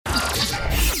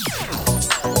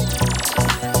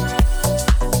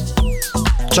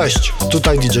Cześć,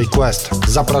 tutaj DJ Quest.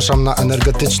 Zapraszam na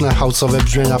energetyczne, house'owe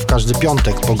brzmienia w każdy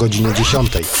piątek po godzinie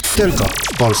 10. Tylko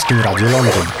w Polskim Radiu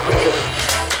Londyn.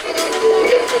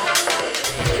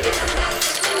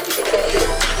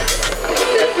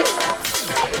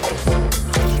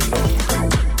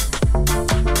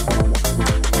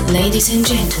 Ladies and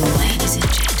gentlemen,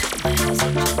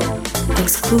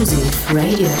 exclusive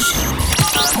radio show.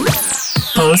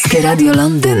 Polskie Radio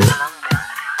Londyn.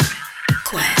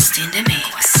 Quest in the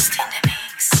mix.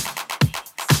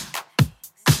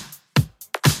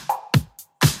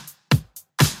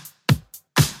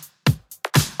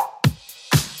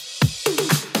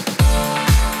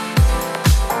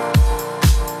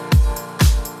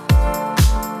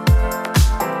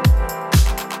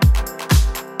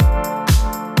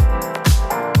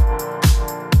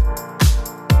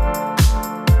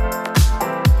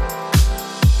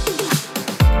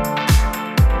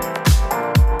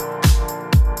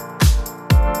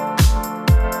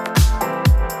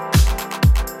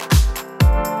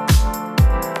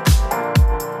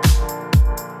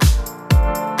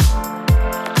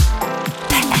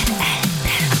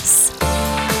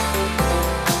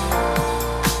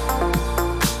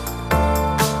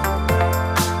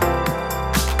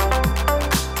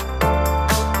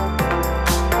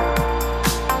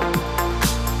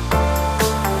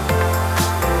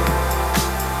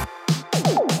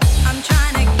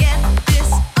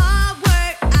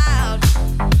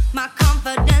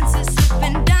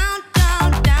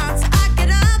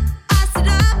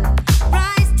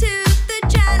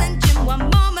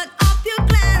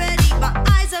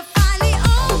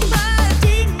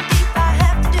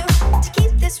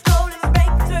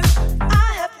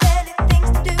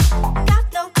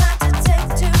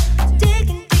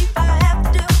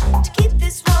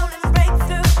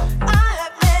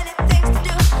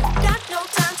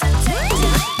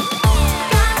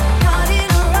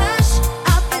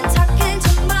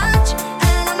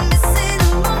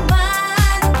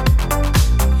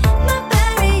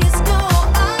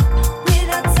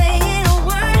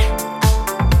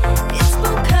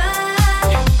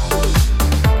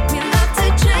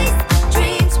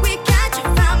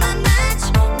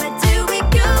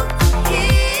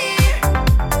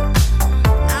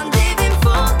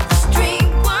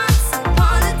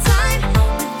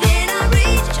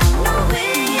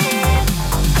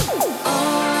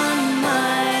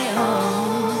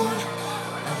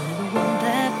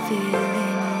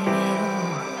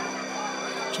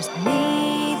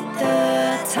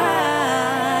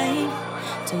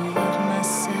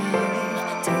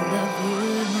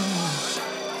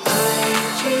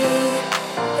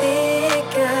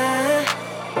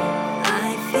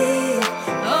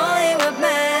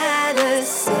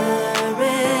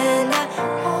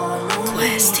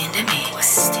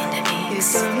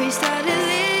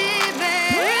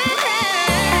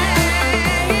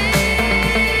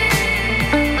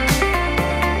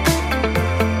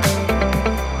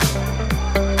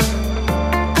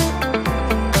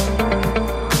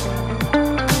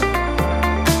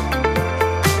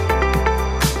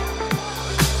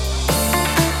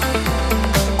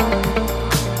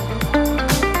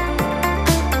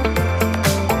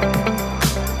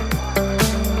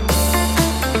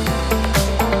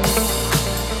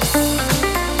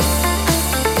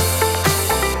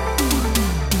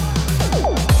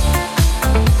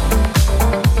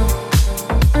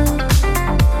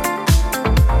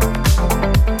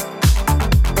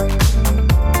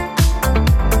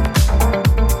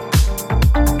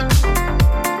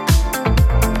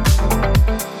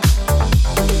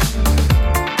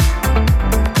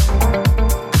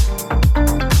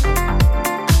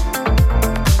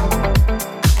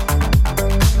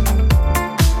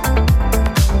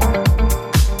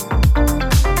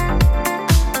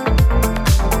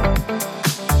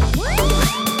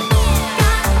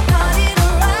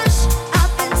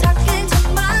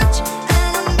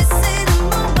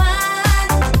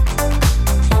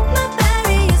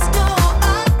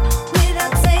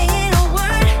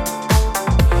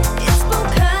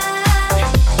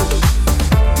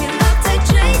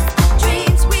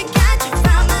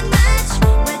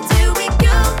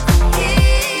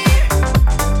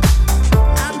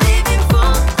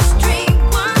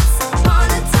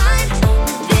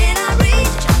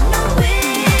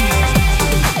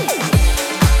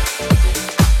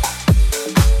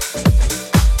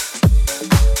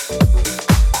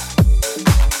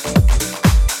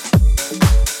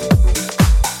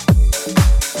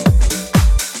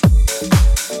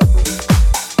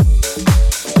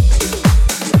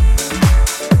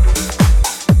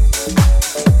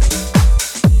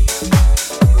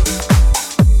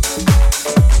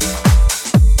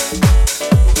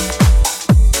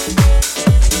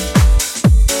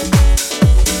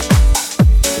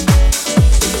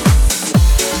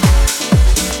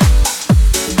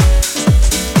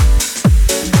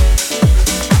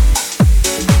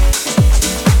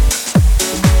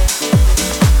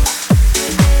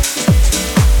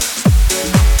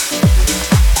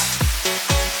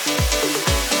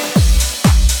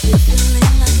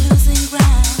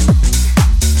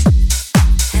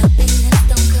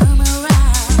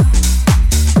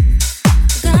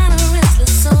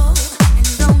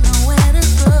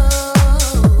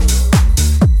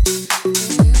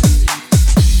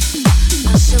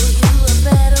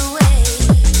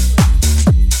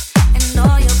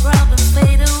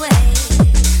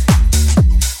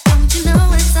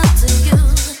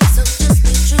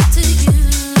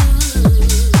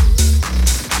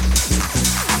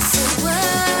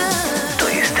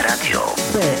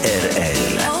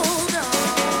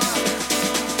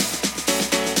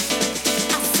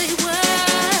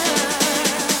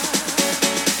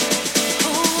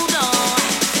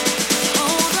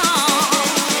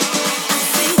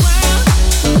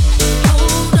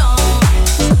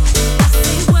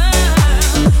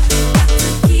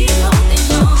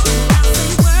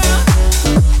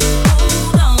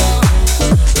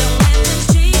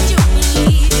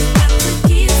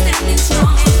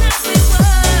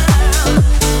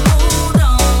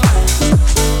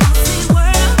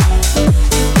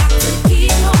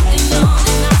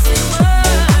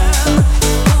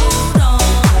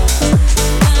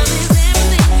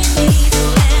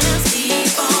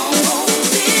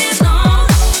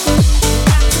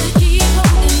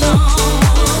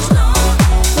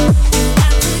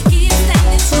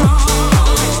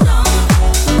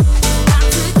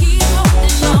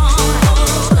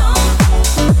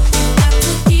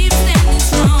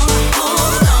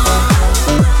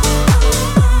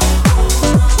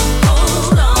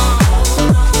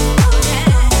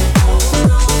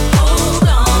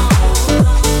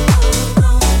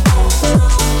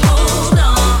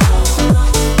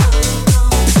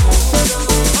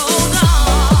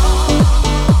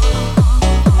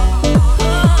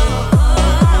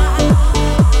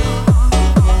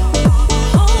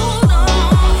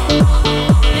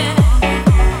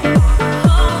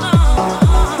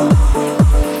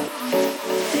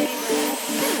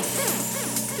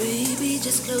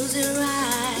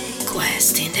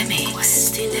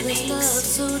 the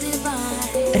mix.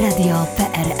 Radio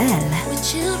PRL. We're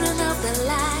children of the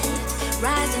light,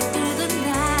 rising through the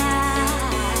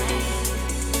night.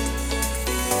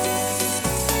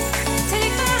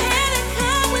 Take my hand and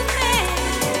come with me,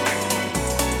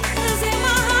 'cause in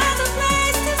my heart's a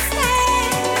place to stay.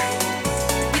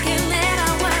 We can let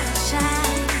our world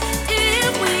shine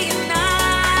if we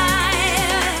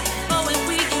unite. Oh, if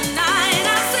we unite,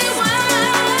 I say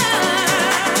word.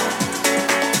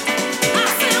 I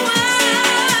say word.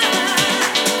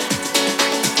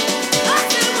 I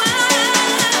say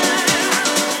word.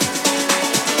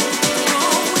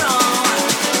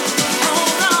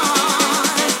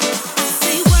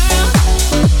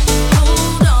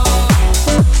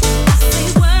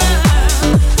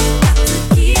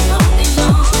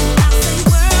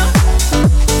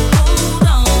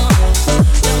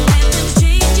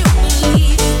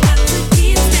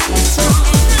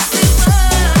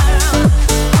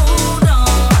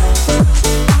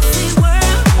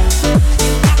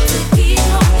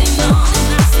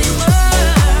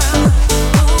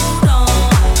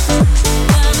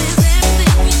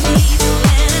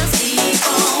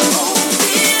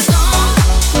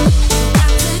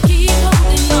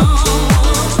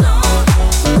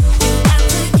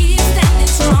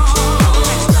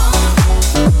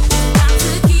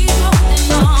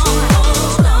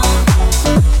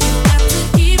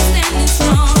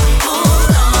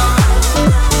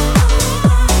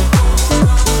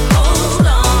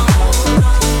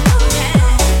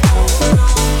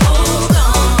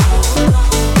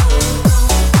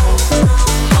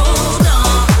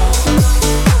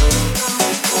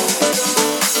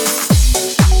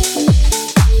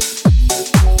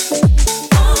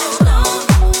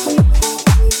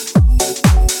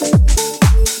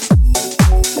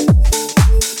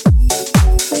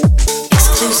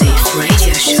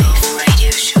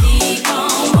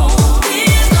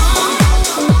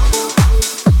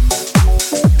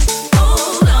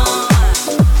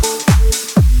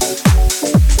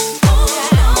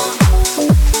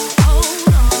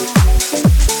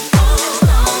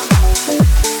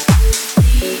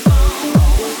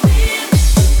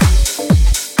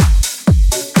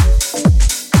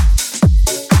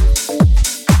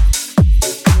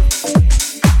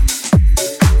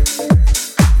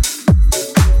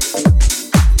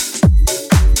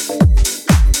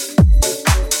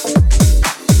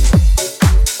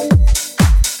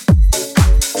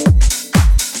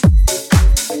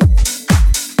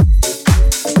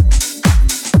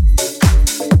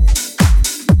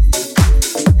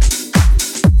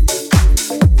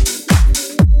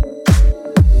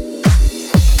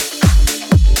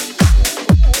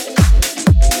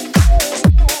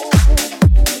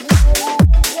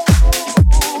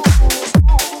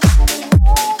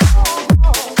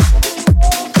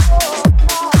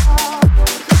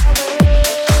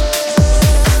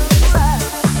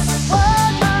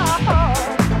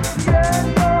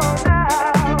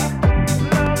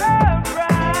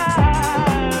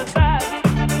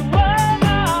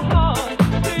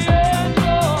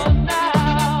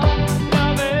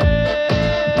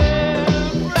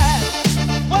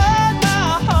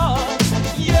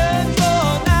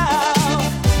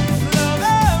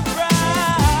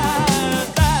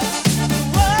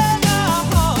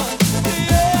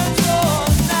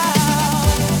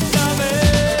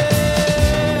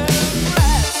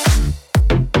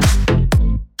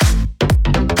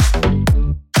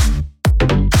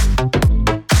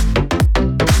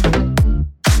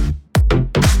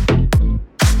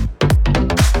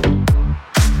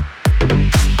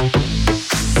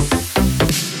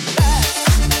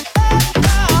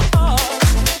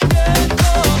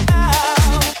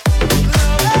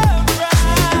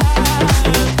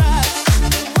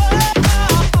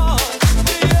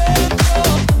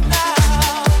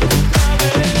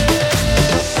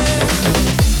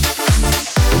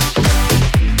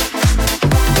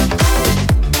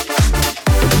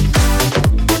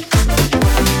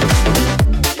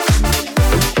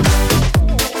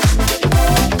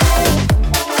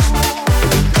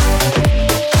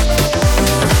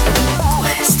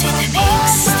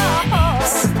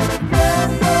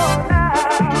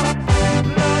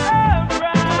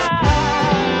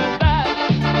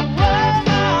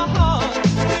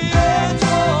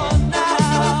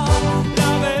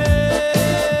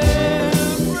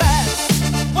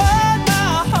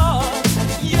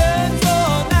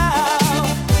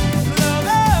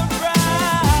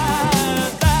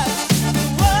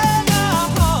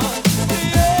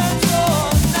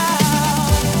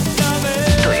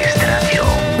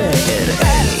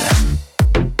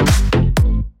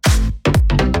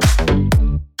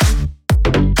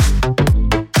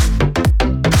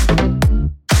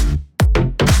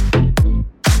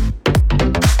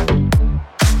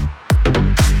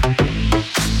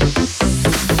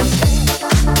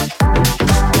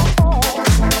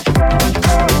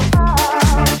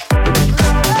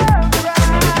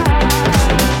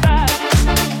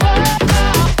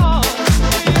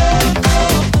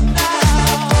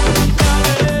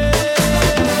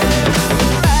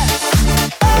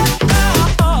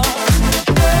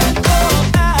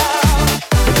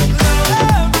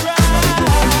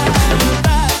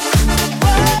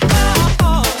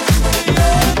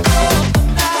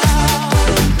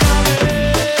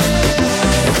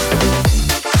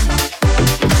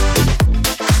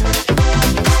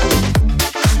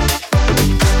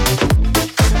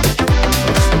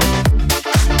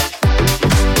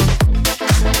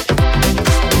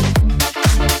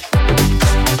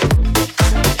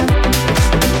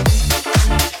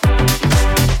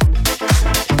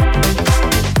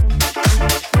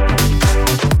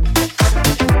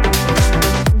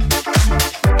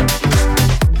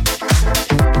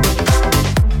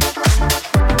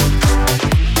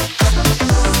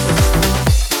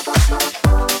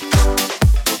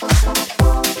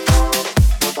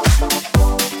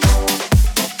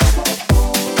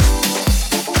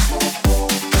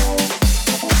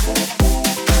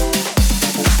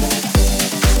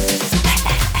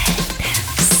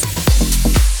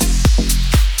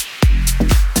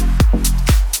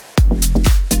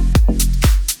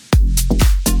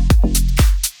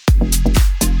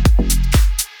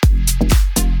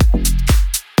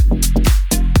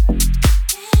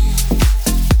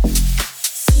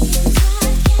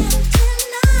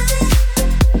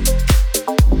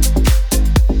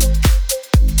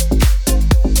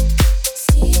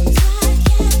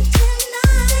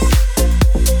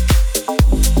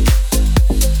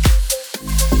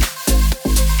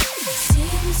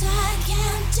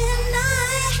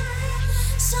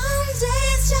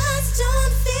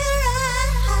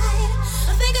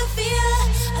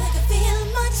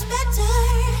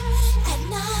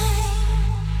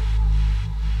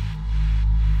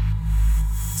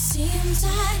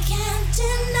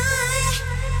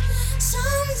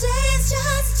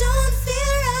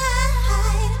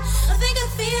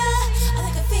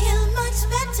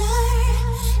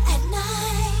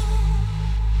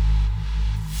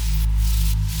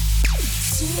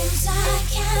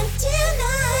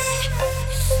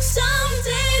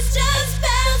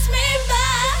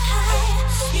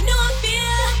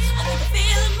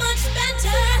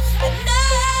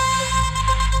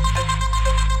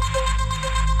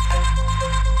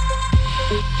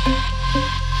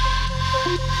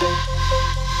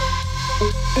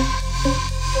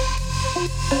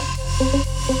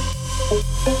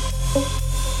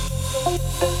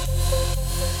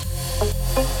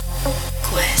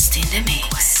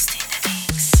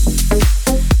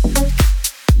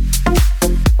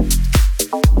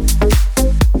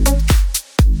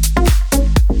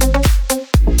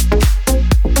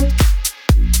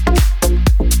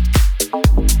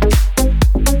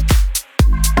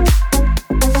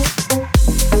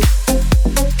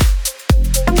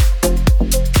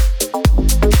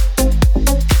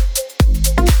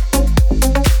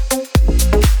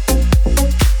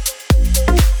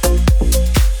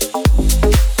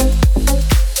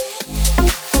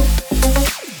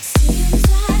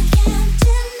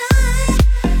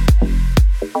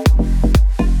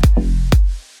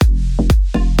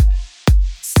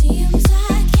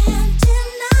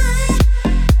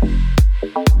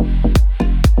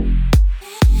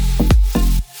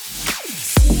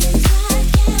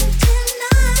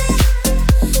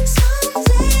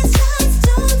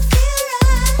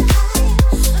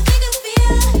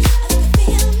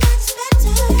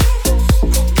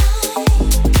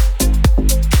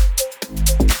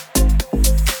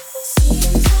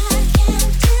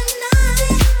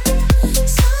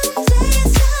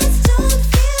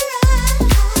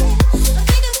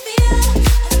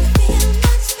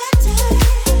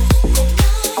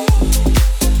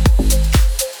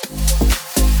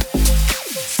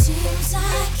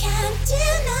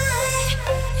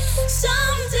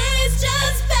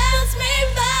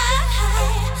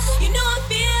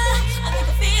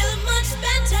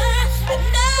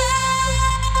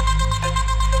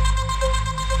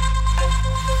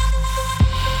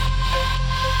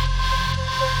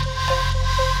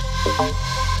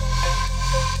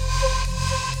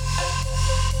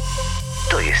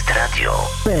 Radio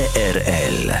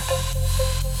PRL.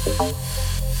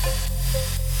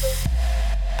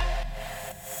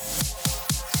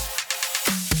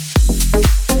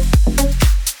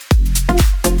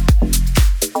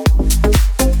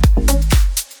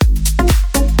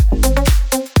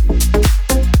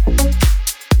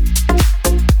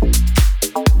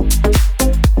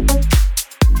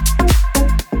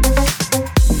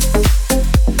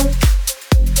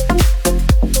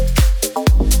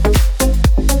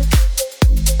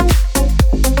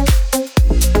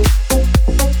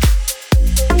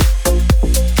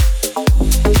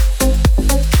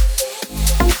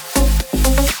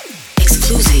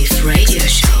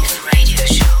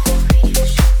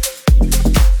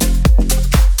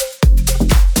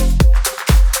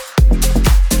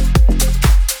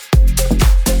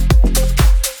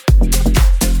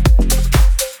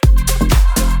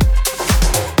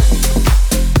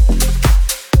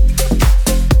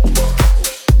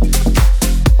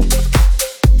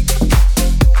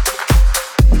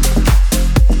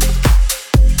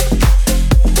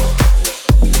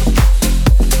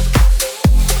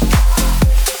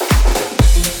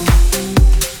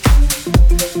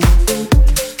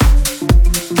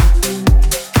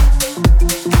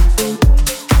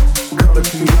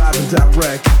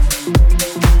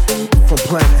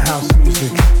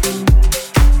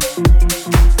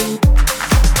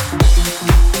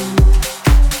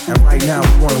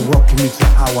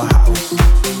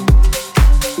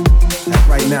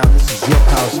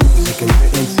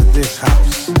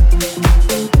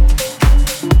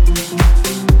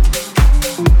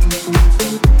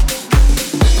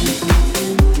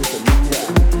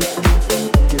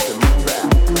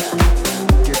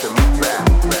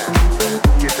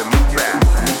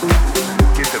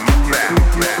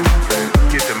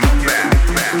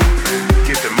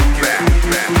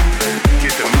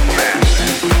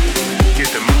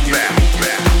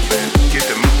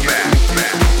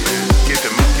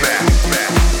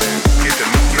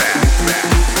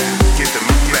 Get the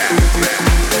move back.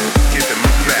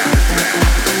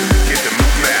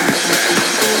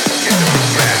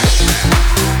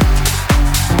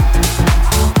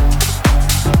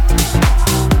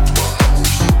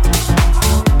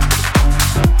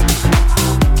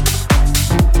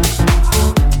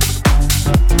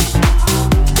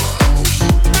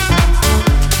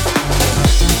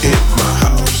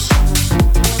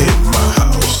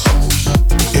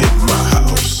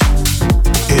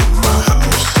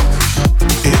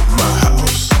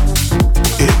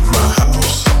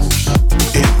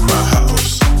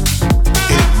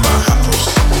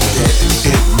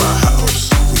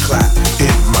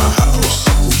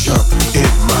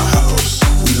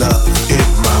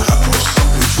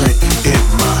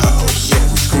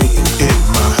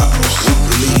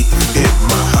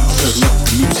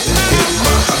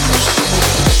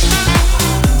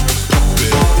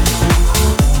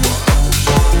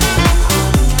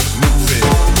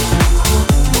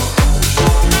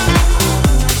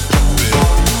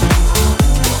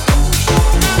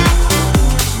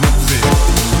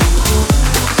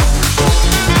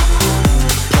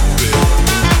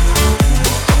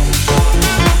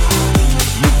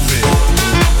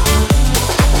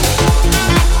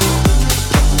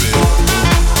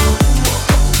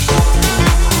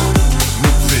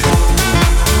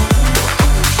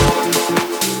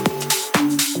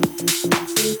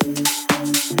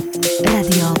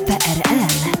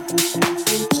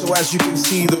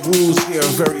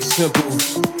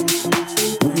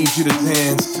 need you to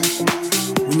dance.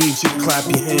 We need you to clap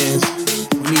your hands.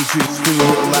 We need you to scream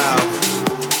real loud.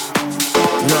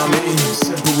 You know what I mean?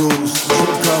 Simple rules.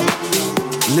 Drink up,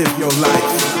 live your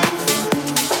life.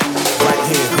 Right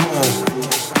here, come on.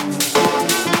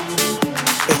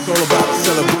 It's all about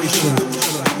celebration.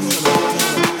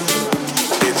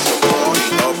 It's a party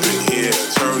up in here.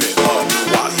 Turn it up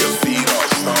while your feet are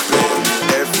stomping.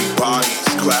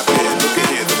 Everybody's clapping. Look at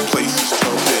here, the place is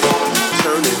jumping.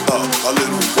 Turn it up a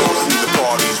little more. See the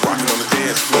party's rocking on the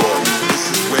dance floor. This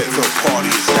is where the party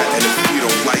is at. And if you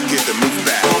don't like it, then move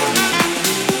back.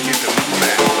 Get the move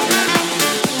back.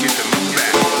 Get the move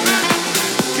back.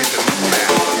 Get the move back.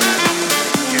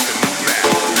 Get the move back.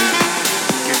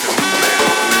 Get the move back.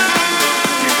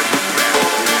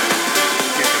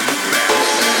 Get the move back.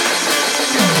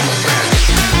 Get the move back.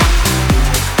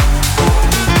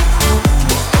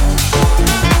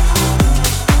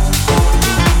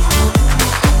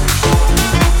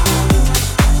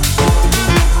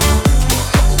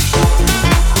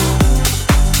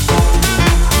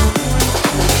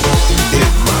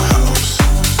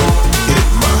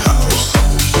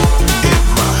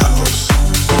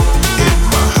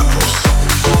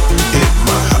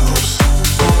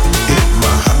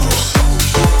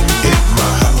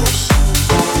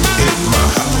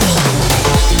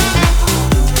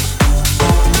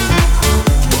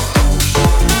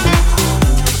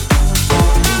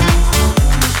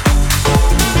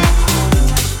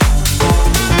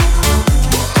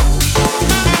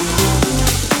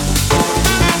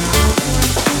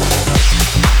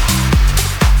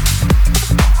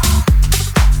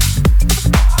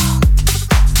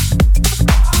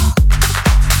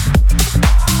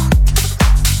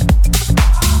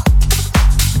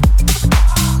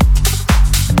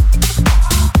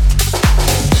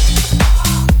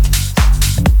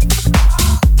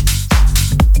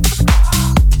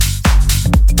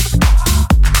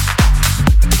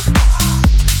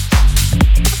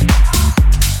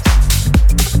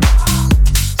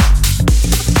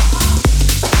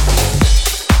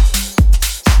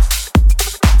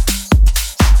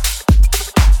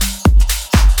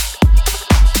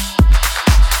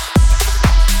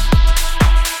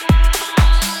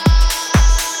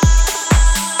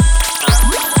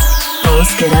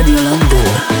 Polskie Radio Londyn.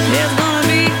 There's gonna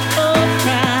be a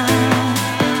crowd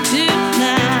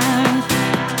tonight.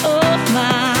 Oh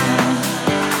my.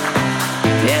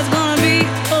 There's gonna be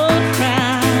a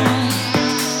crowd.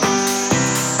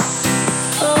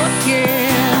 Oh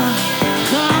yeah.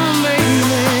 Come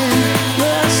baby.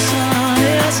 The sun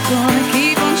is gonna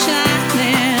keep on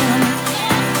shining.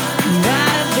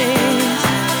 Brighter days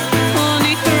on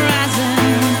the horizon.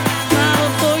 My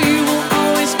love for you will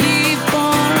always keep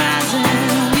on rising.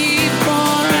 Keep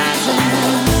on rising.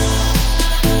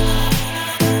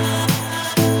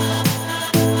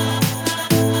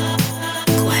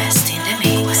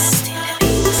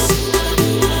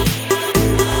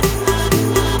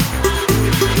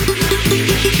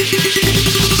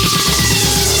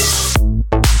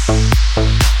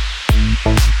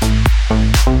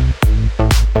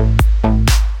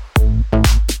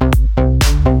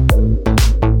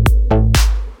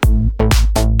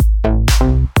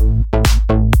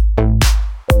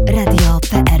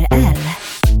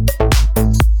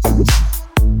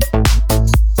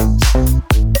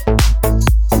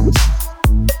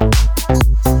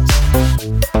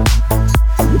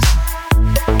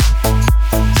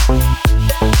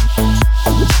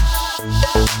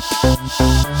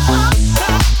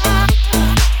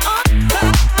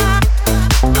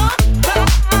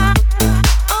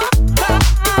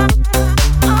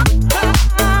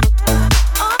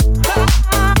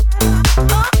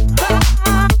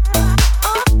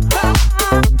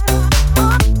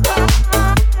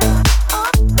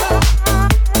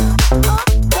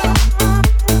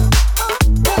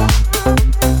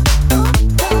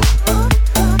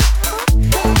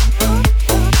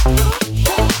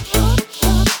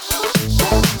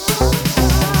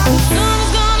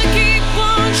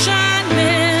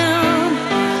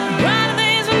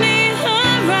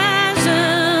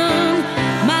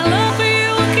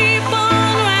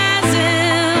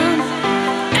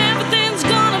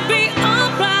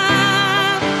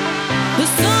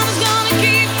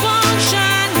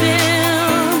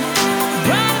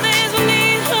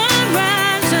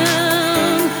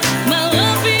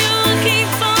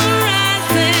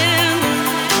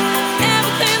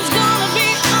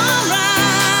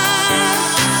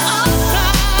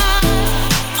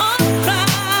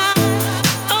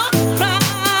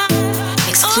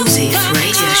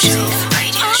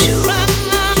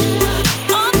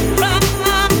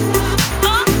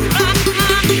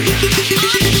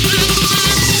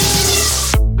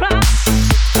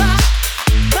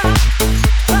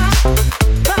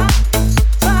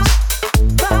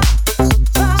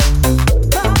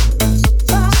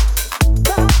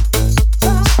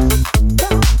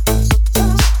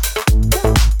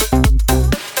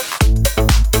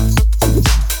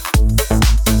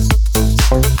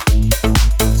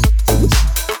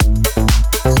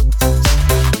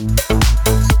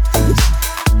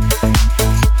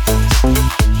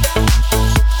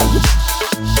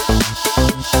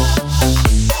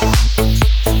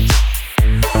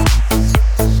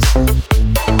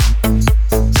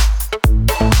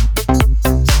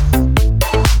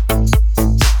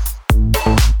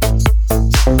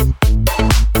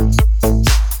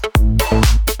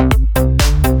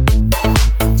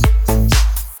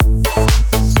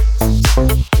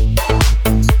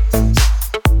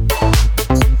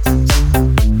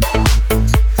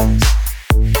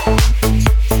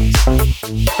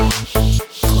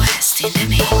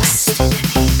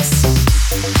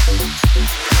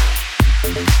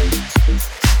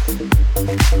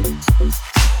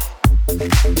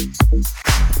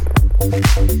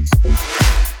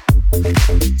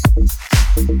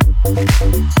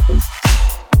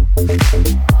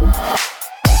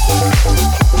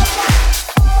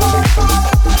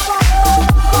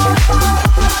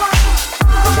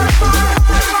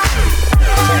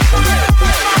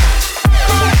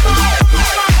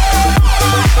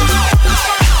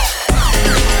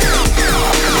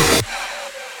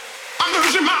 I'm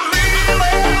losing my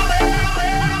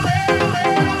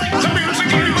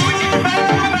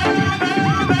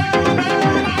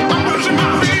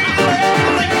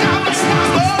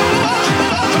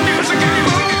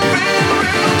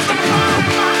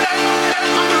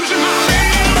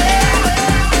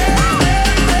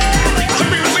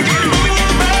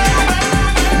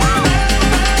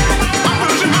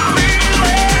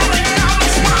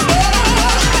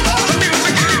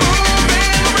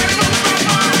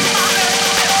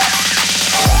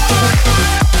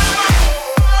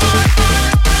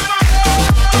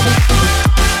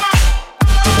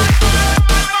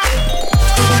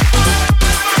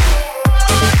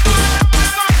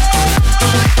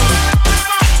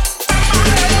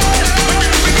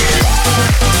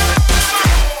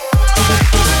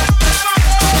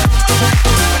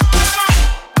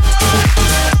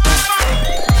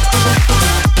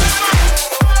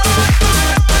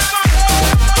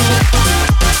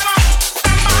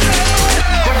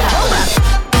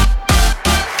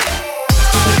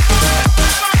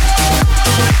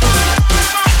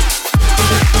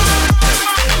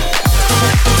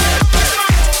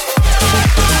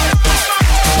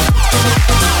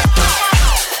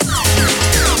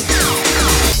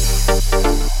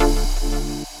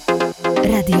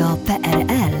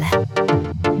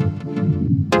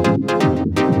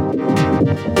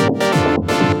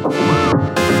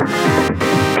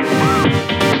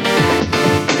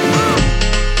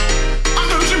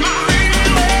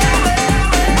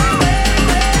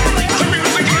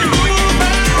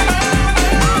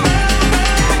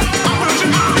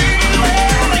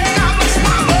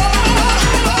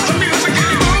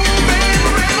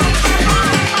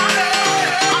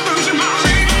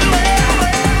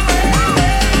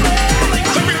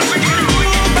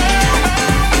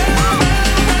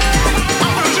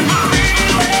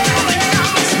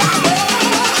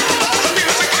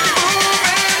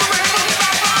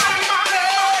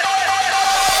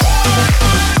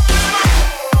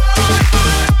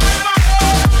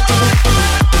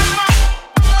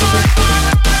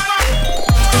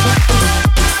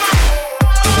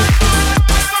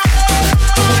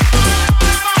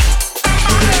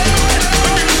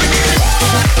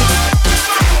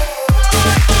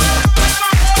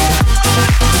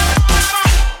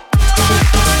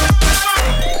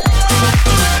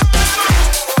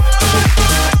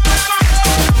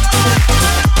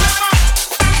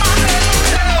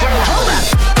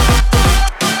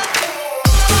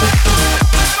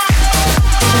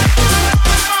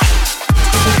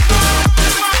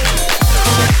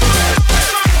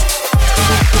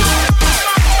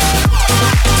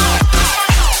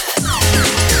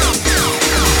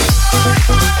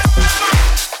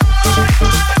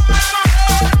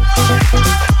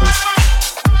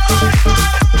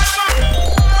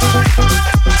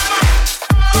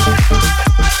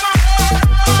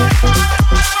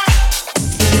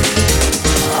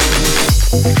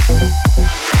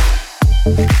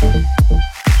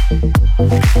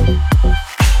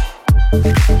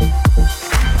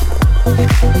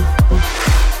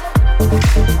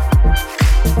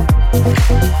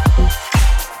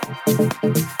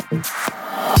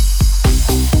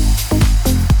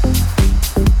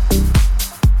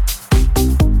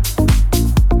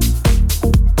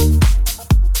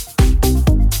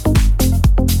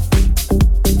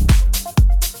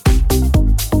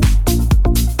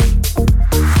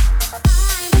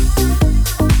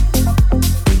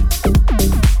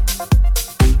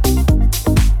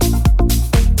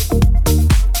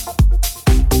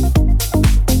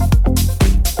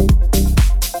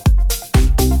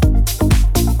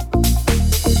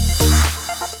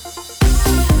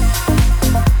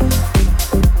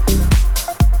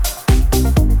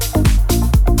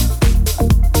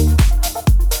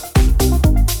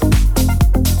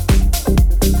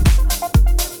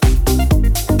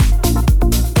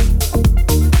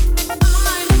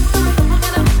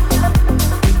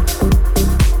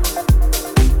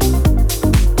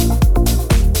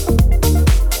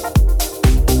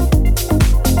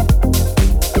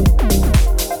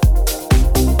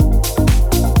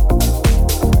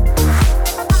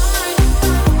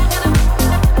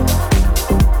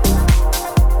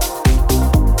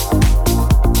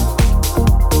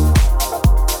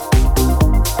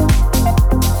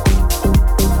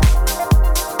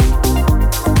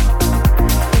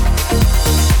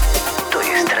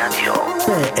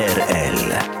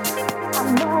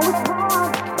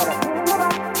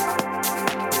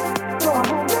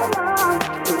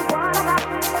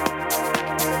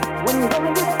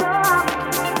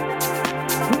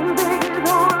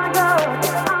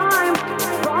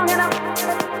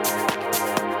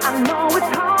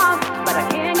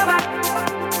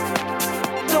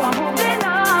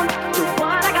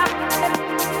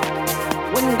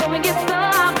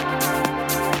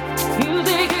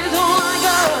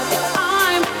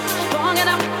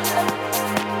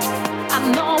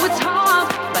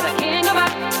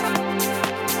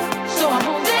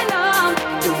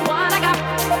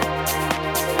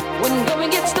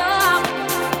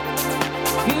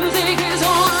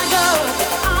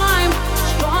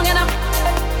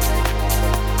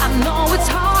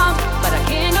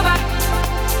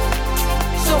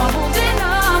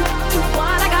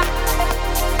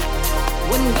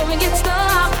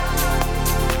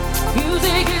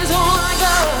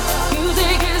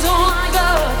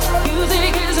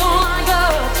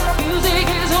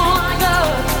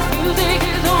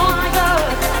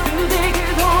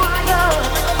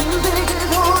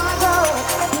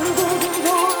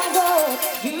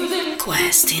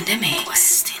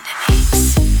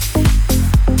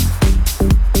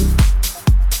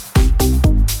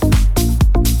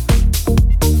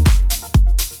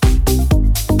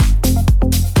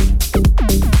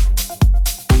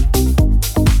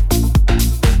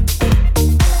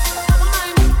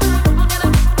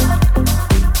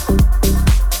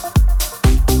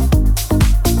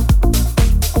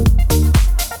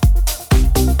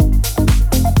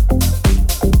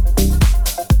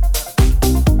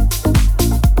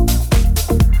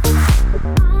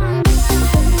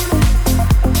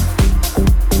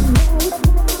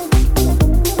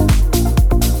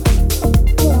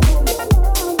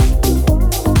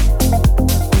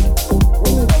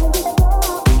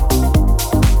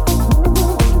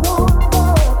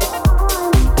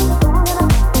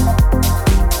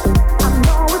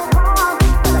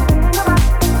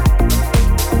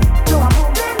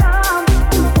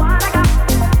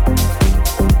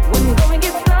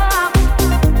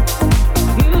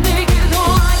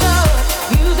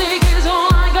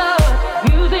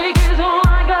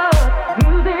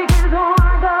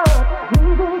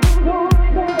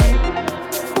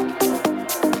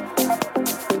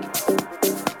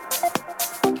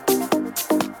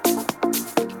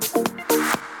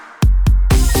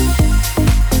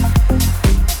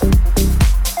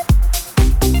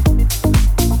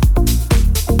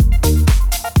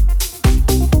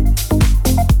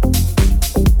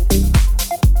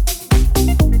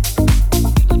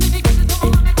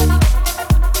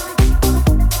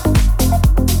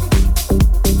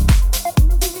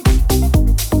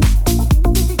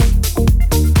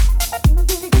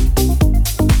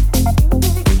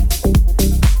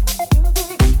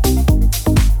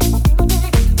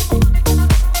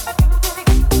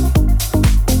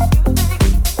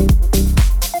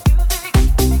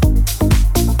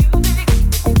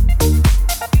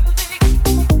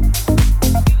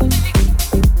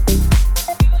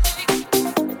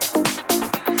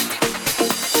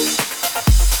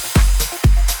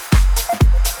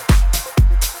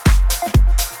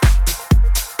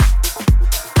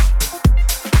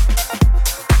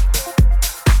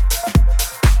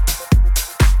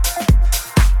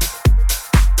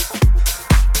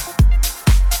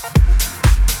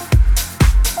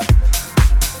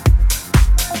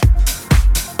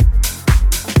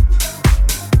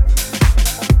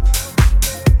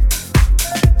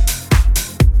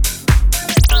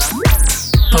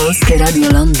Polskie Radio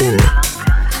Londyn.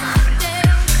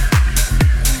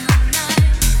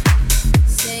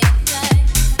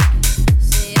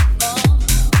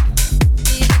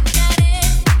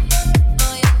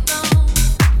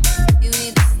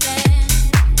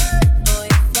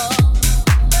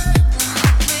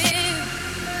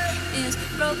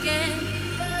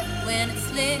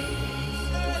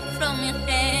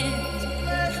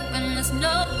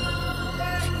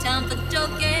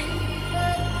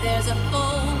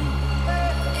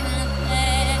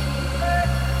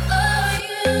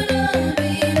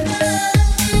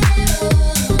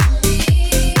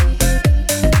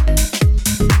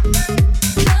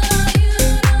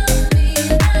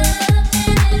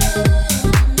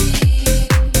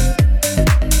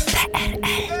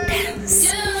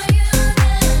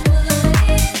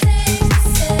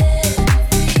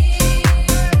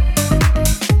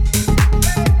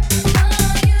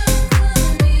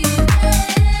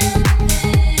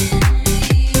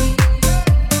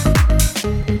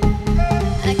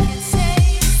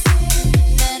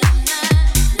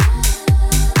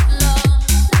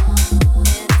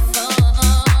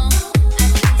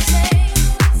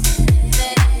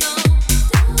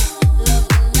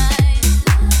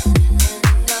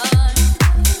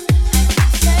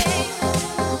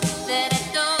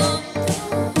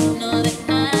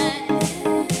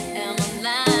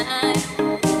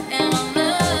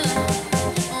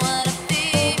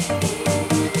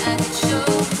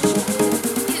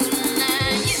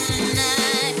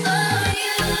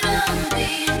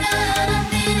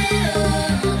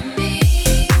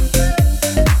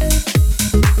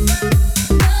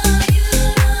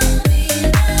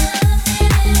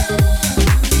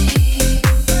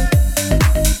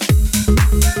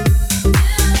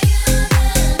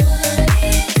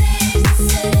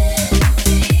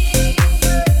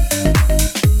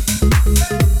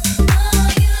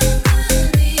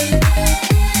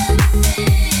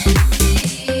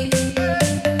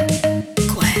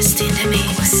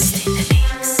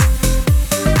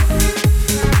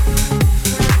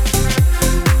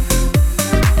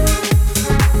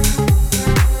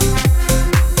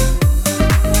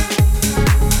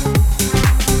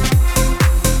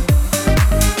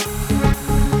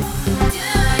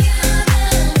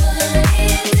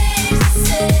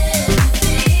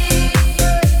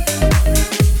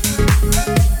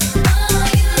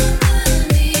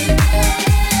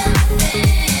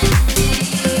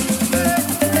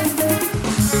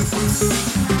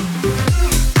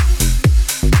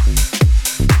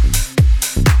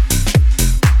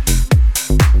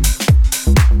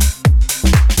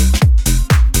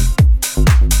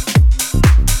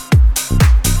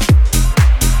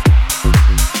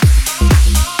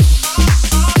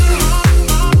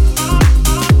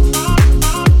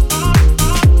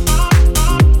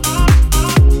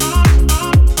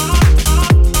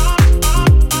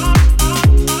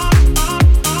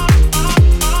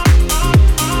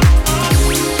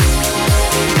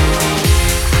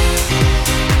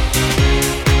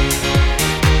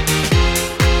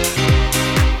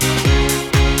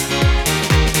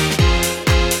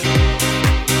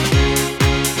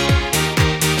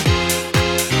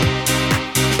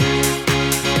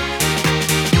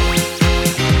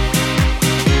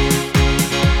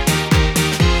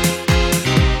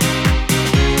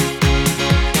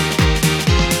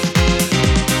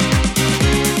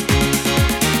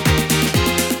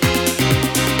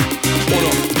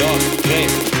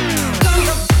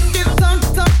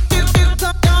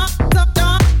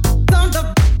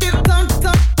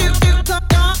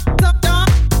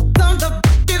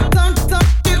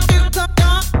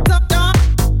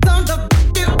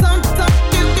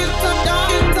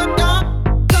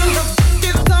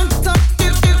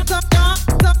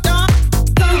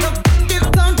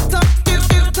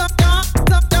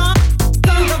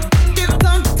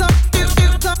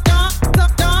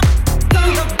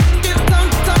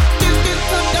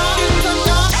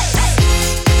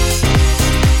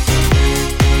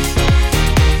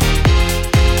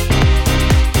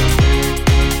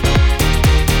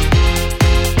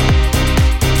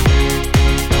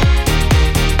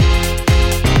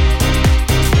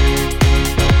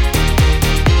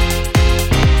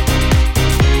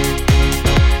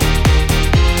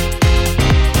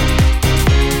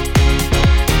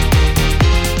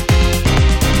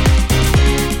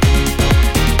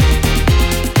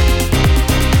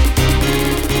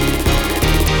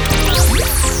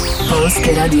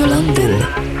 Polskie Radio Londyn.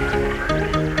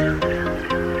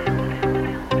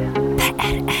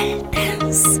 PRL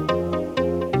Dance.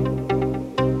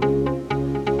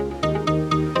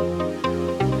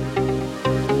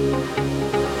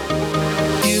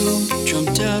 You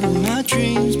jumped out of my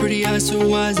dreams, pretty eyes eyes so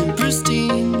wise and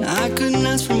pristine. I couldn't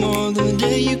ask for more than the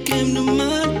day you came to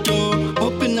my door.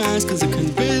 Open eyes cause I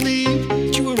couldn't believe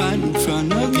that you were right in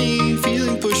front of me.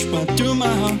 Feeling pushed right through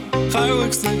my heart.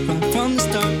 Fireworks lit right from the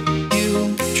start.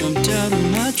 You jumped out of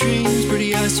my dreams.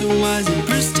 Pretty eyes so wise and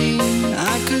pristine.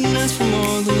 I couldn't ask for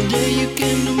more than the day you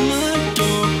came to my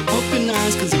door. Open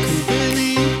eyes cause I couldn't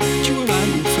believe that you were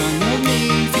right in front of me.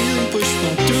 Feeling pushed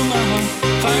right through my heart.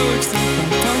 Fireworks lit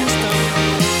right from the start.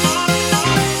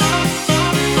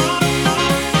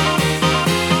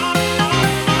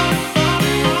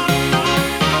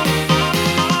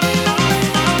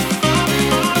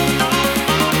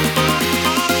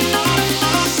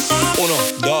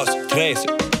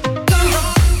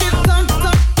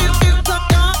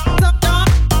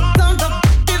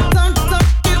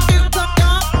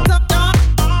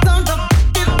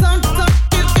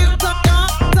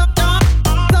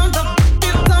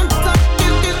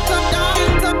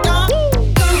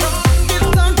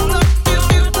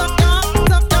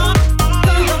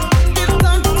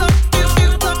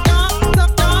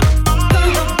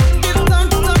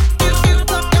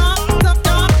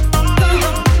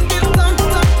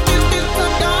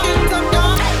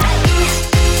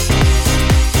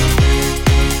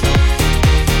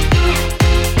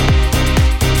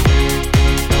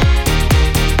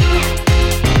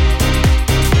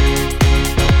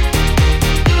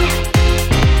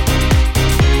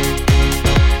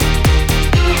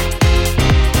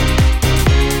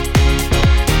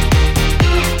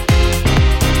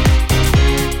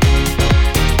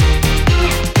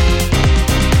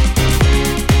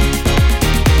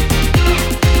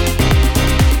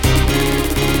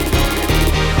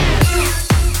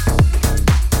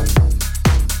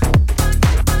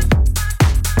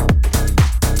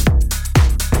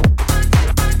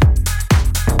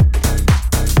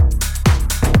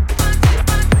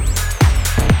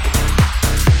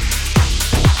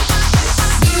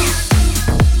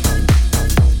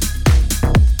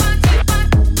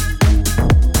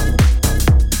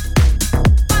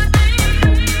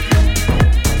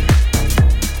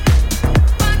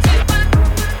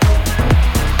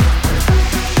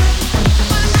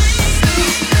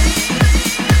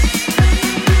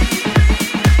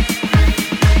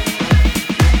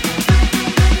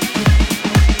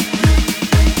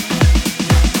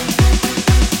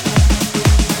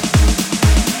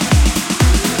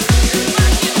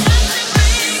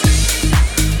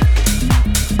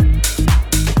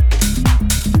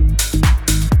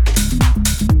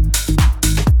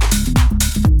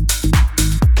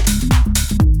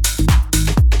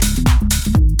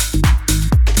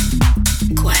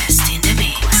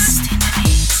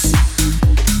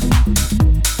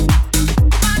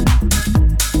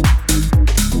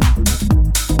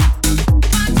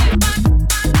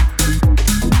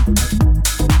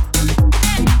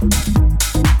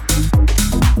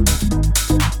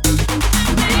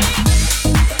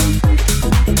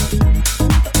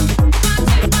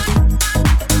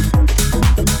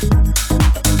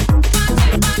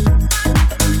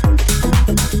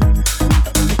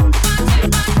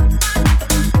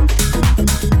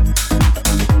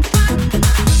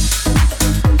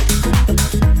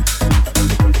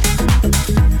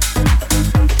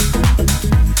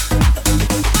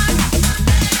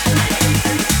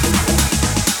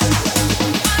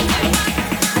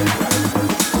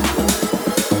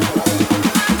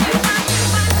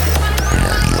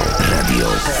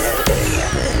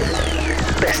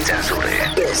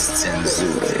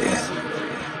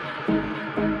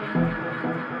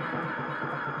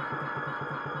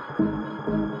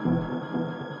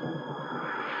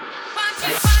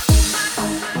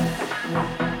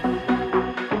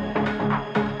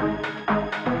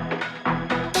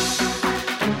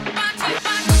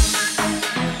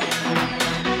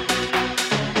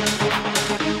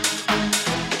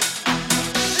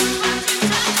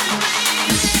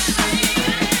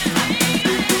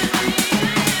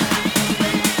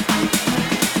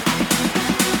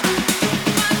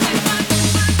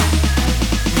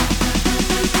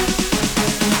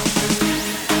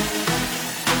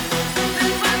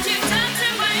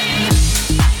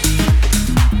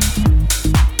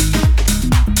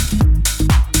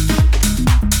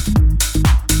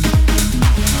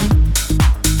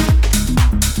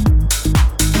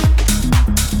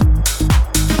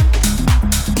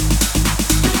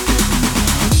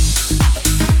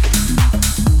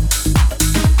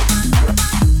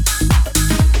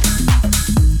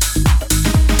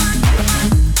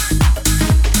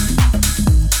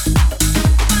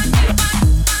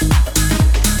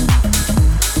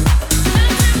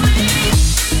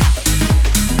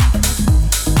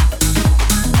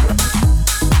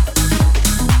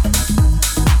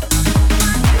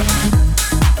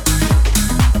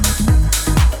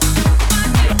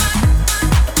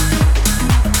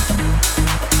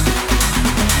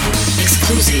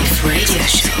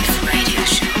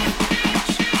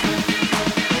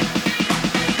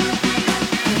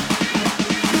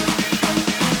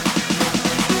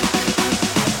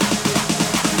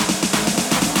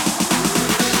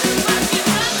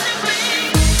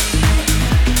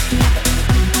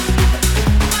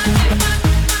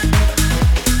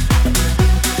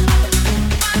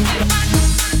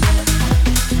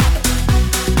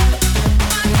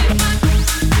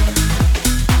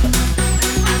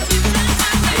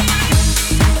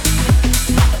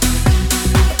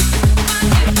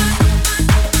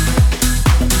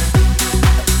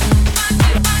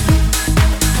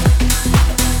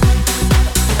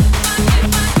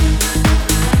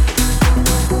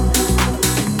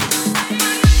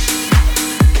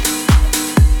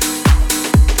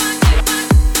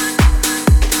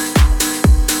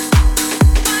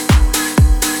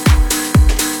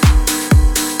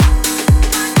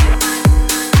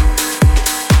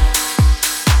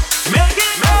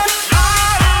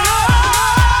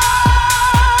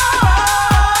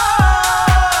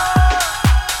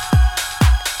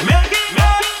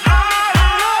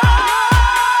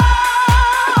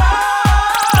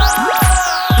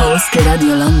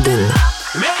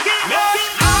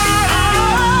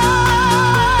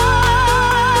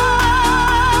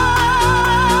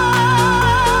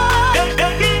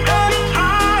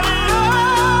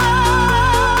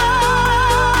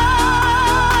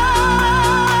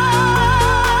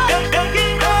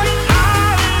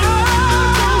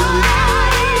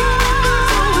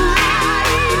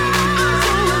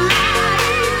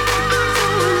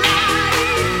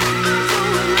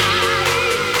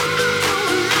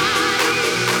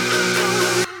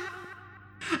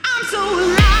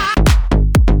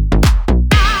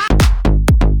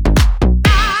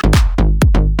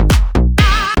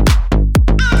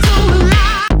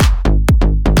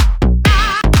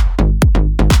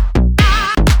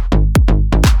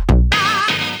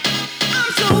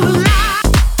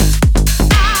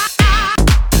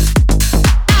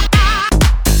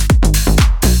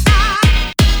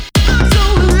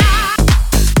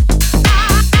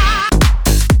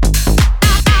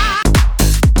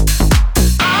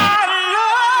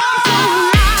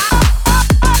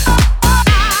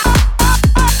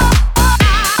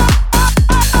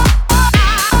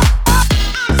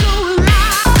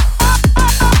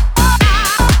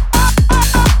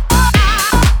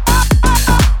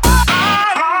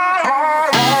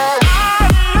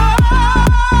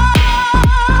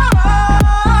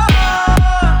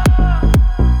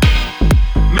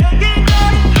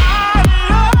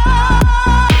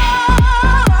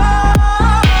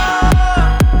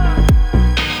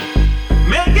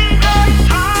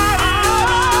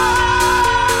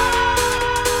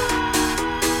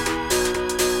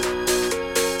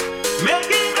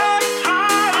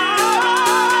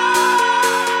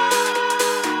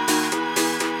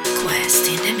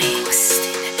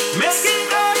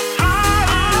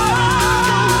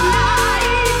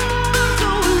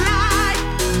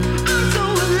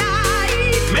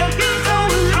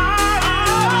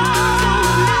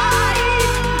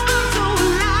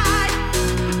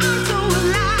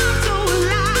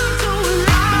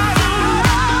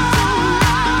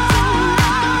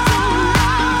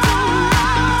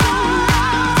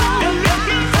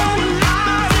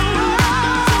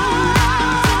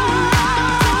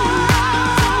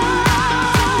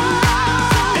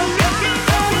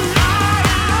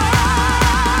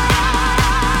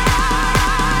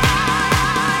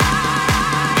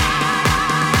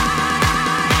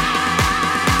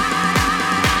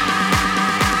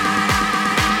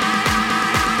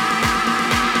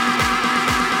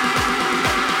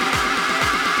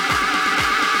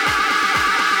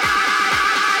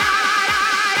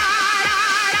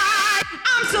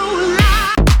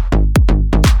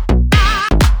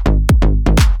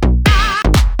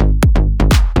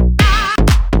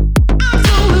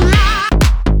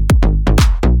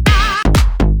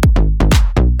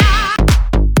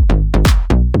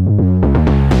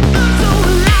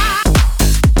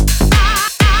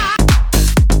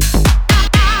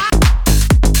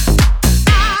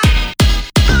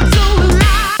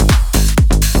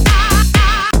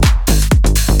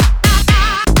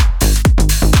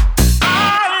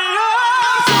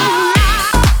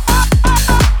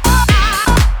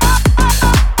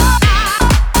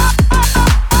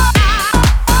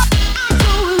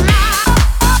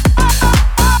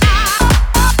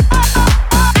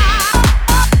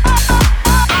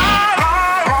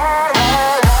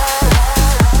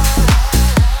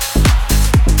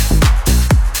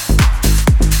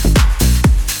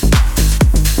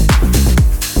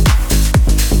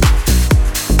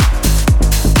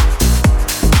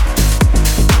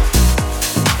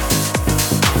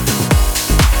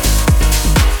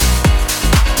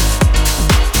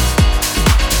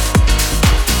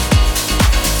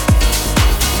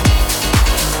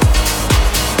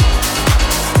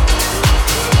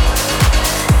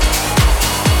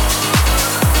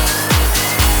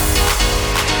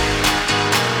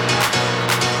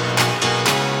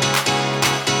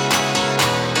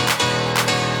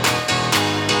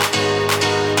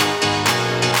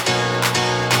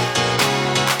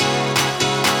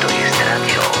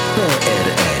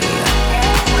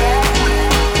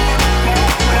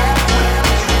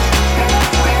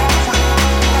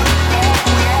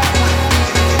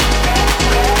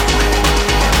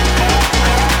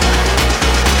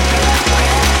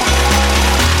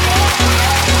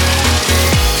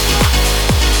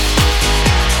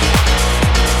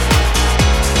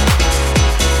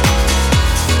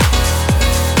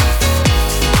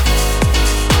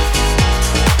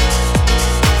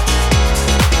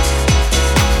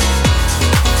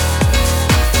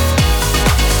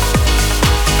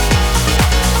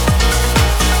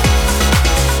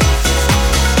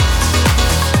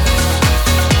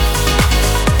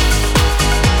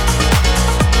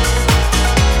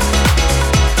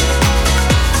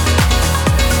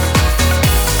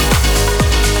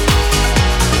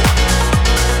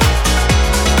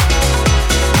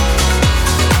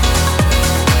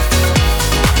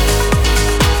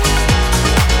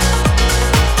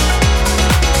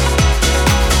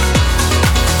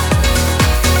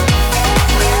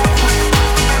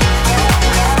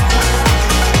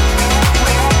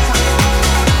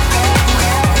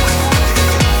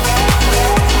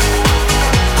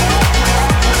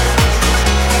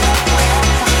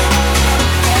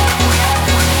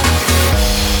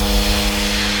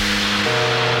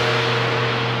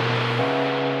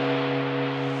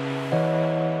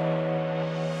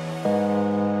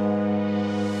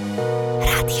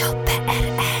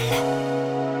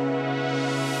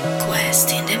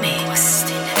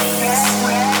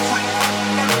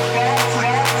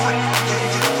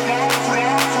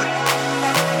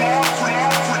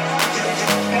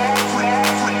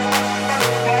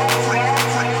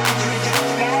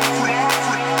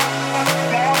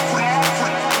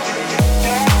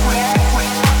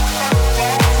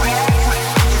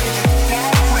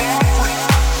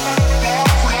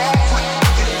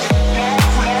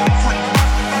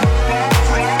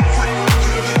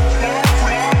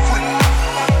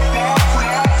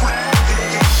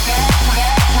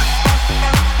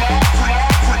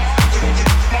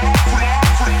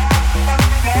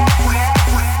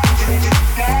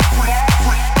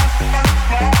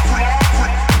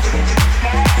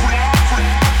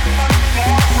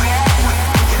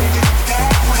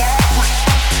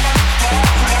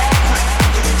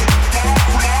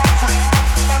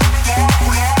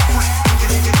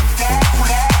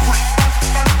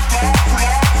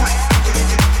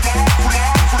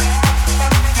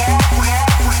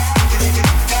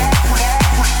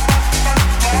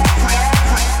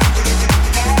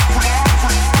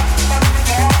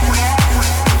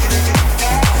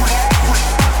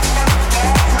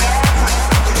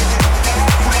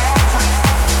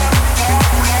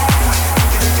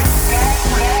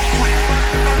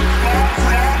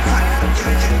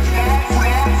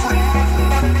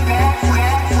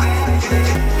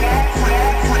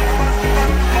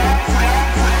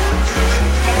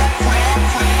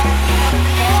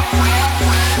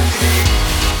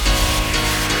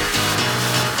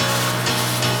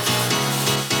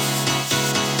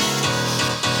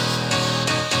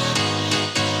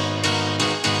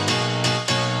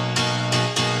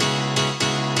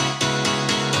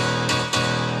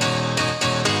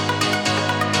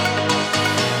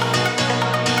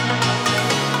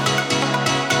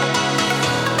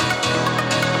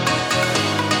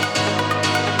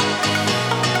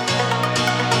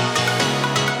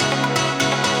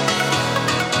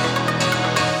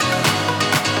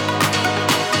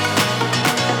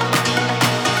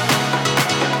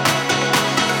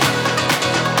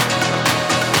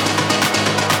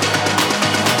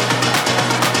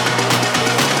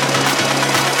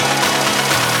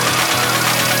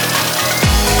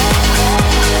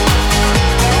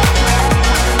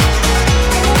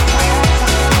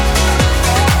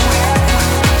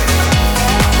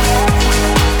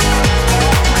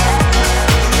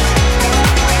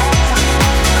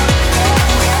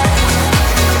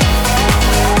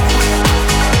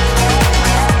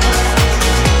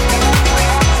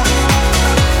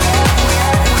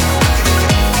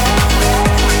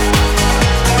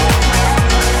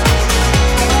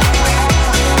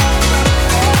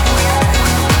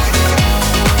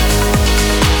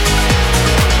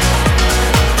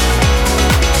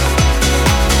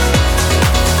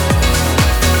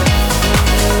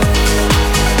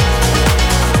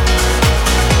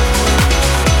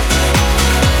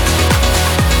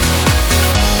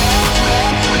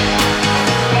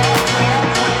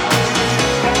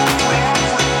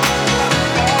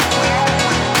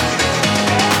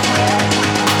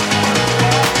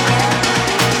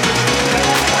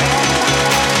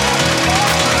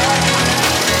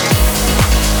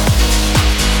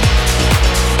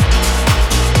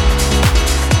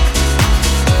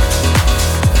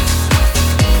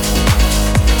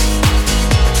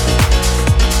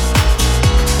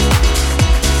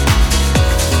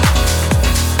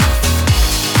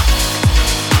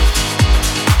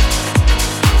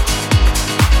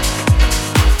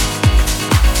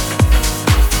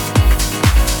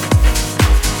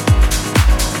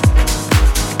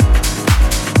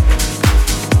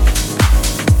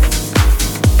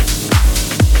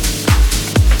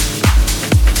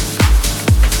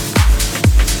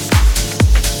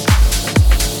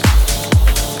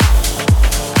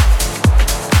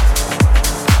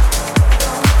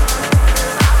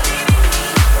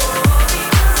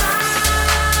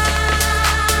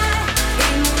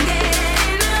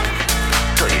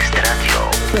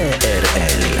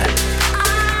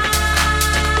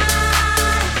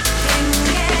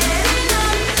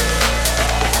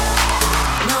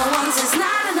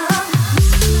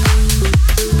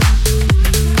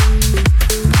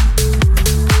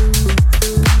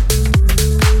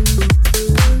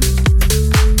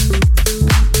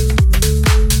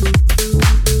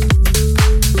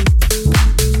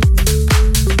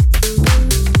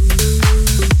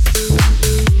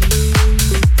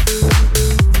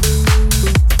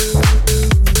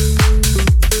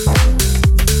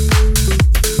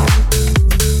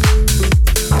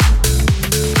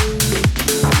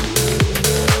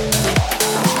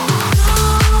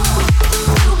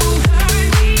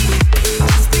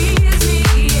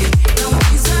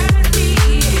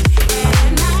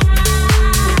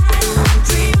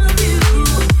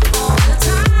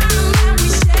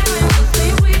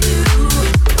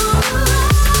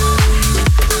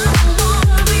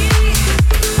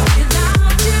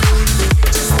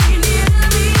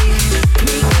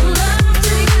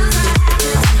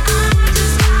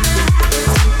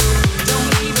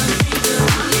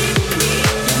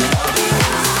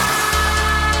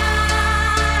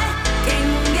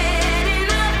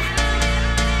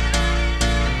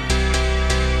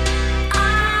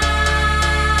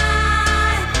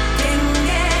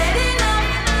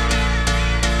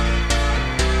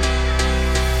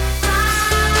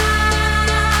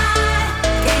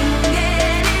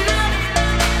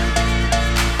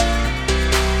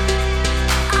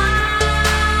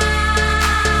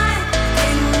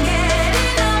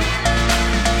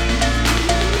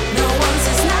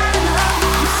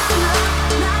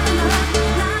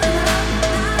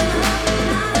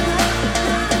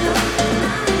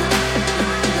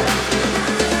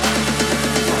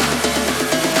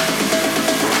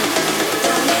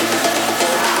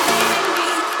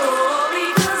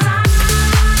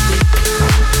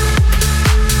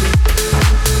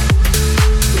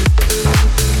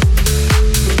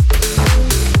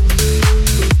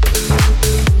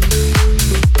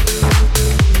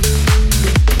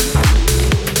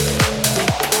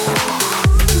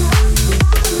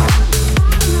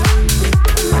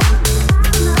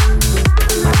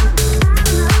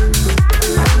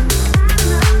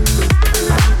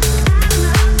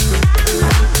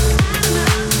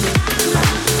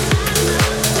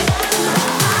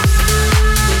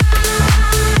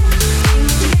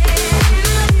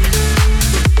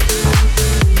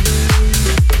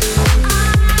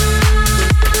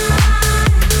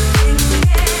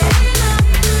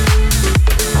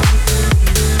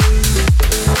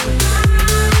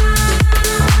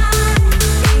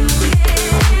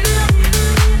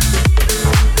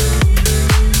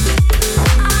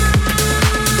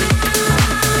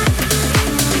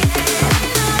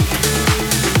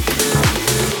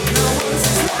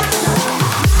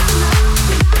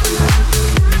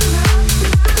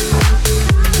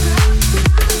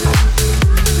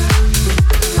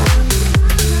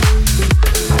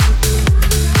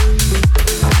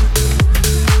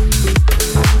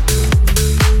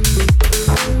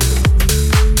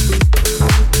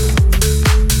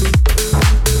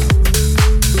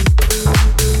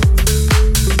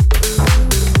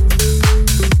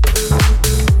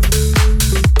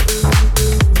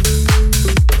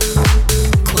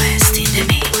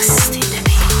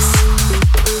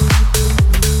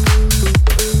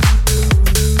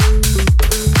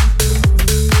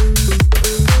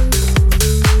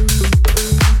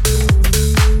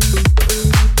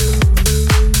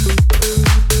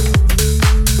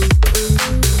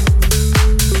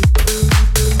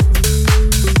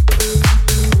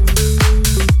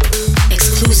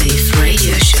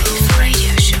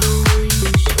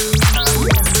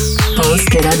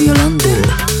 Radio Londyn.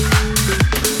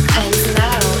 And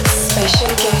now, special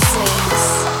guest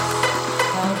mix.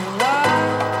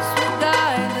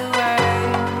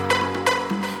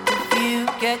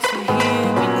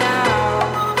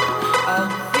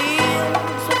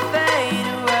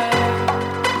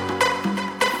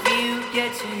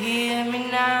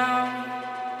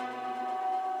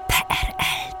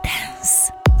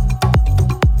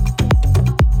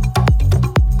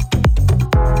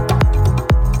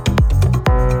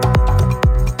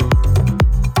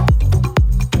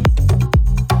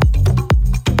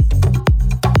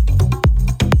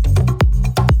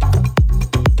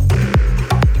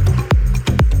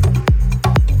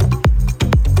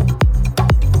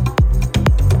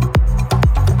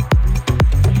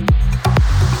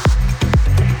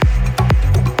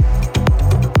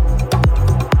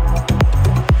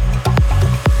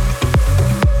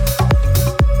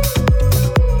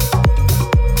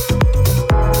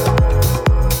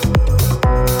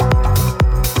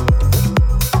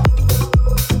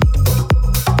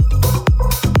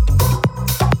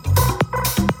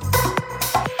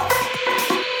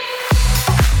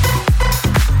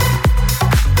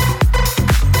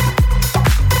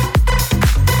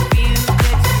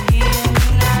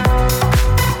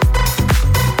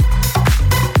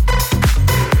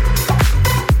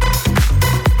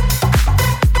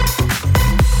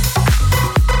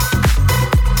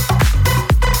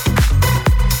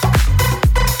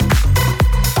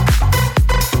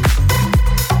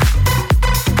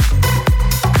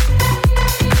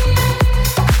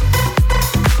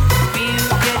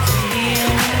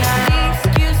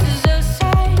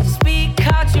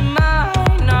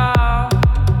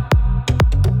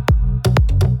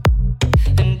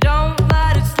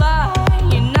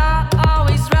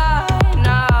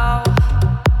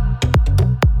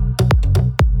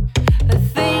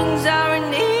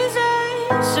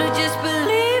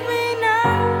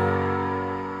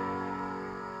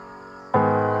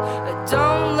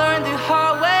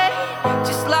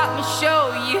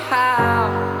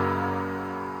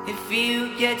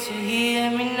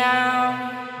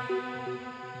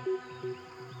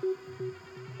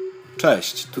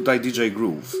 Cześć, tutaj DJ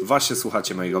Groove. Właśnie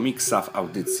słuchacie mojego mixa w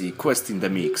audycji Quest in the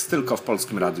Mix, tylko w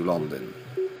Polskim Radiu Londyn.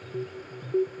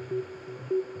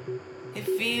 If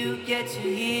you get to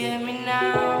hear me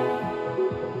now,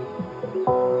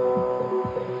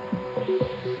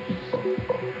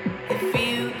 if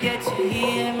you get to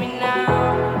hear me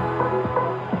now,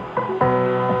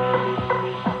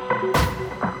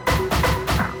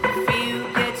 if you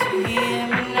get to hear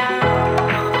me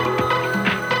now,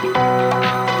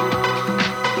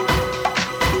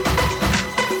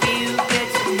 if you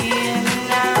get to hear me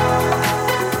now.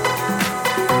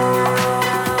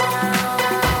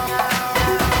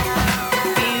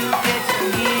 If you get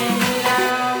to hear me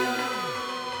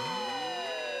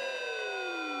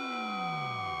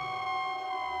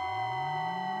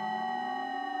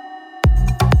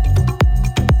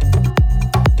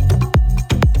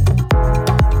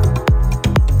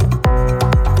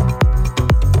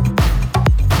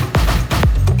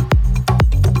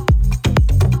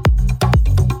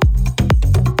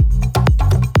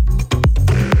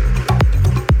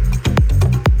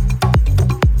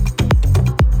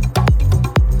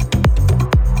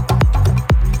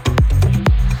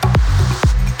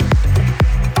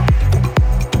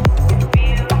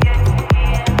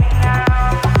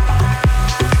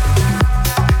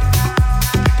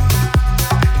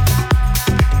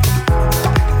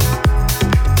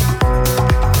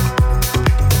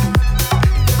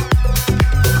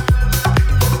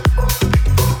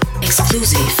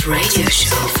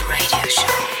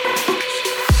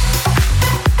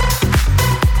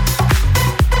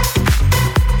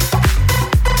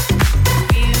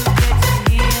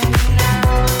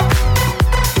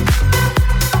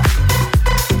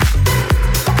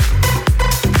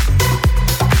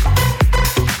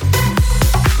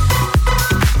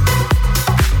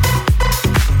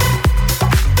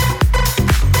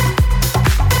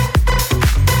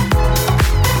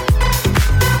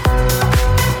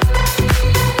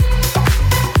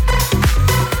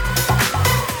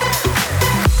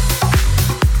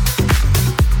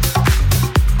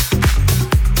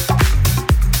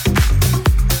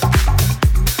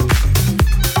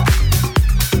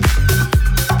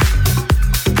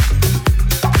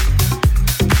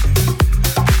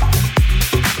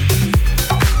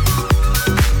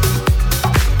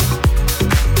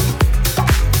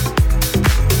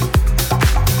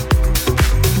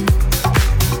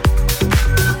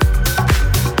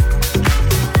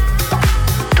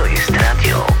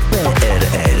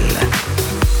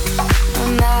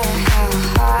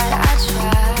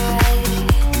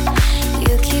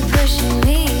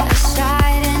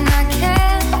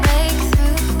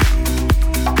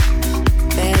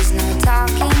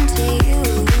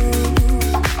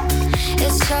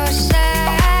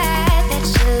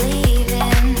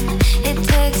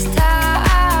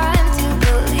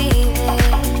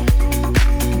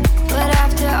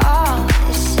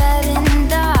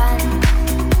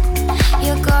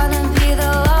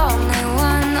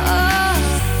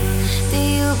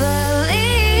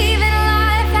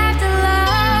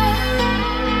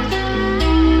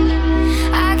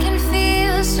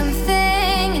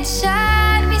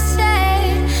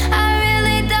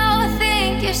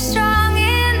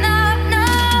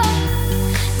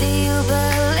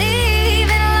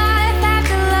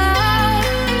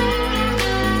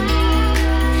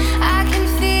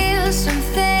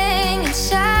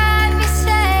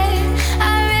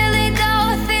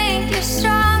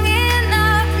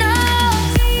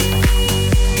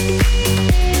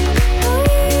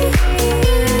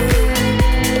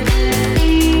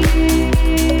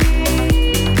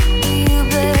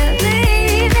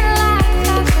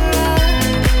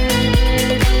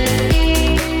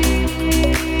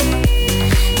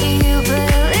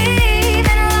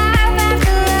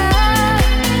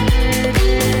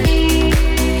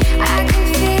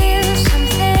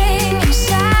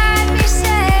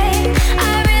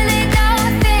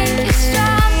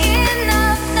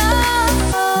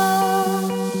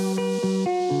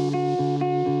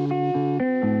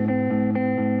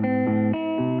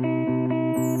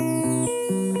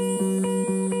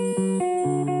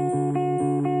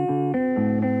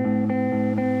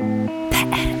What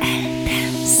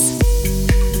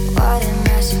am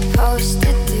I supposed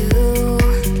to do?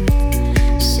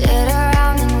 Sit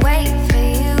around and wait for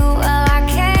you? Well, I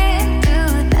can't do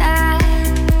that.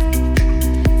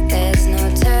 There's no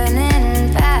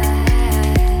turning back.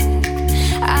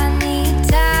 I need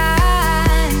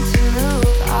time to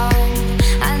move on.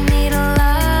 I need a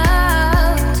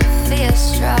love to feel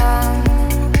strong.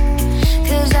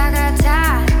 'Cause I got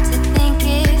time to think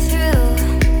it through.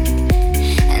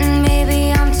 And maybe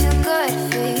I'm too good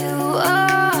for you.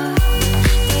 Oh,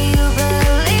 do you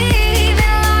believe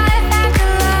in life after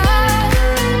love?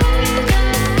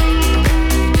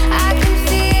 I can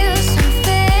feel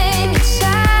something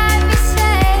inside me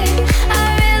say, I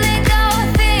really don't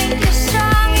think you're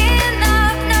strong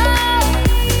enough, no.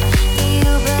 Do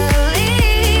you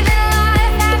believe in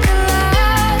life after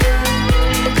love?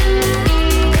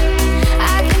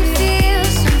 I can feel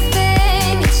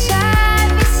something inside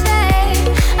me say,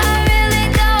 I really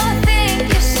don't think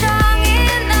you're strong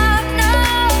enough, no.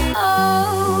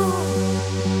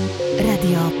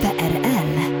 Radio PRL.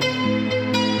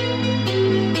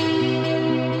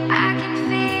 I can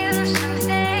feel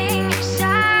something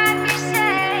inside me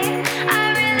say, I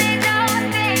really don't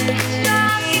think you're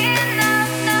strong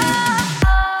enough, no.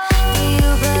 Do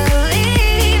you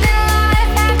believe in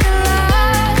life after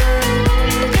love?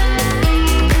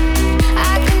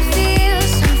 I can feel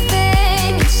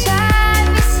something inside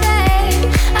me say,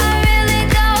 I really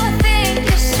don't think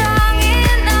you're strong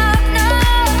enough, no.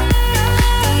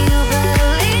 Do you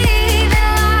believe in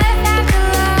life after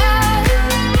love?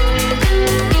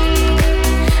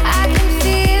 I can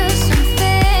feel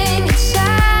something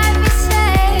inside me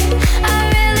say, I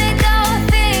really don't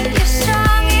think you're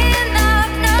strong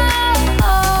enough, no.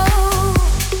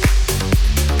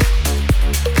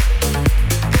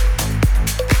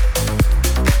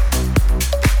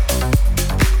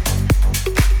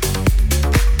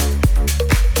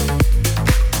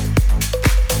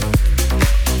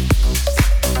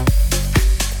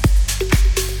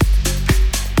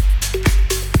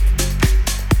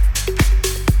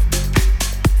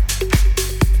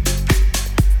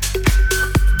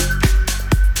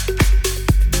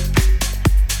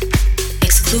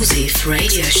 Exclusive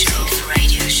radio show.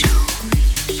 Radio show.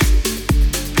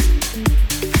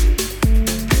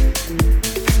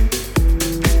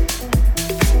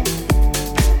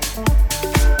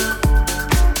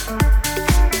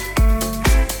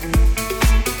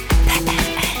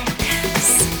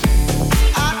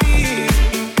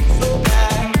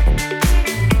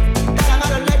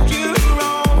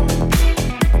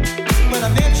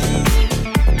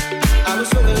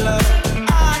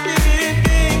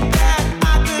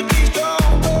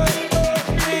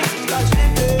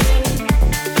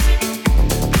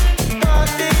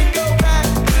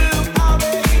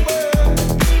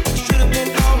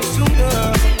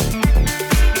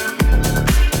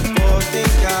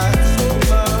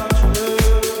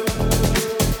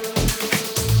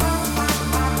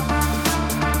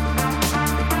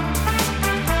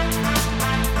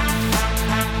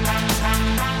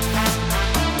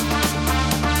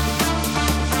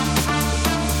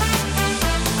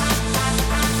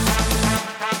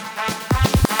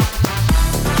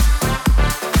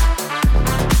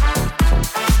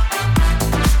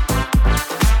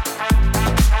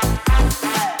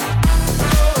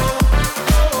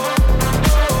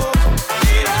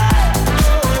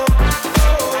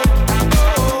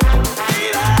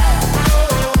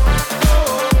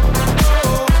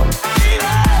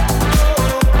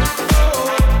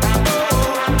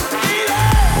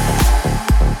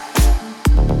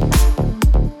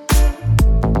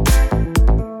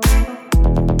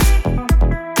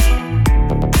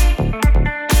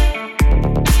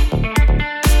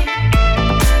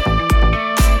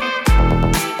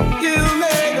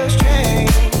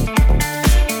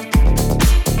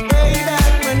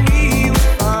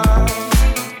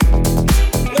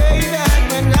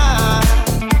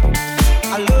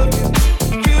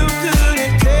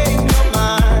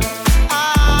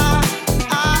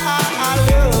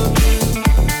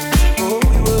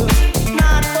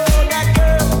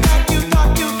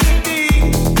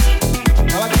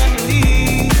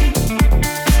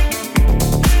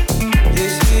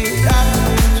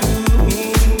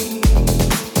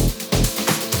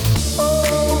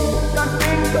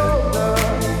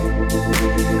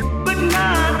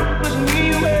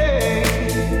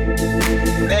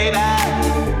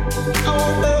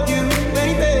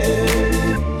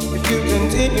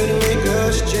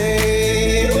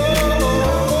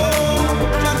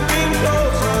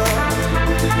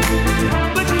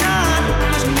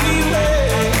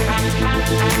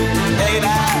 Baby,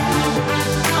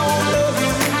 I won't love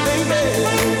you,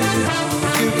 baby.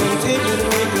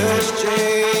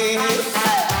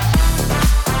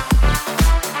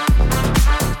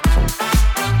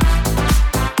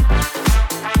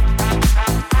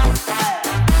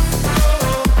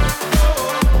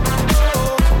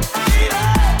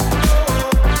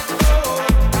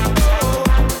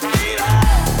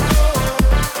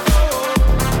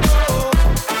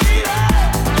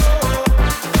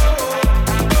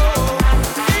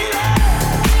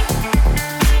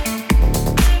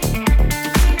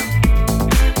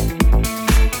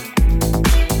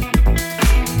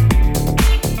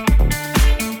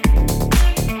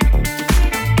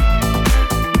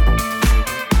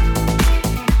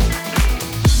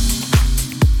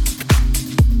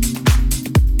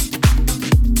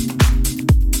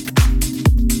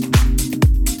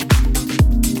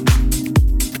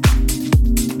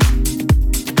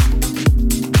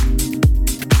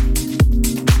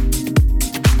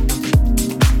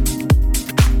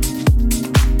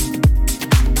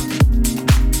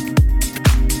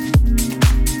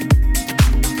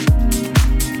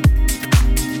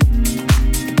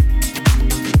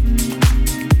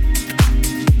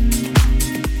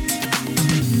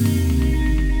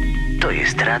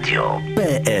 Radio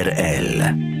PRL.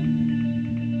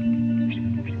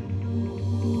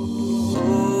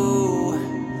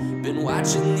 Been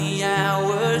watching the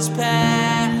hours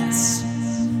pass,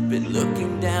 been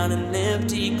looking down an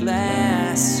empty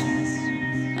glass.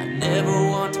 I never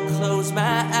want to close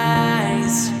my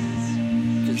eyes,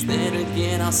 'cause then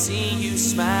again I'll see you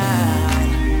smile.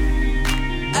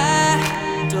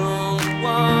 I don't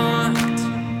want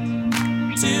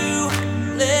to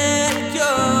let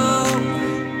go.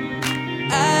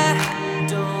 I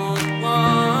don't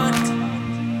want,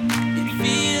 it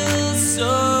feels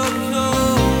so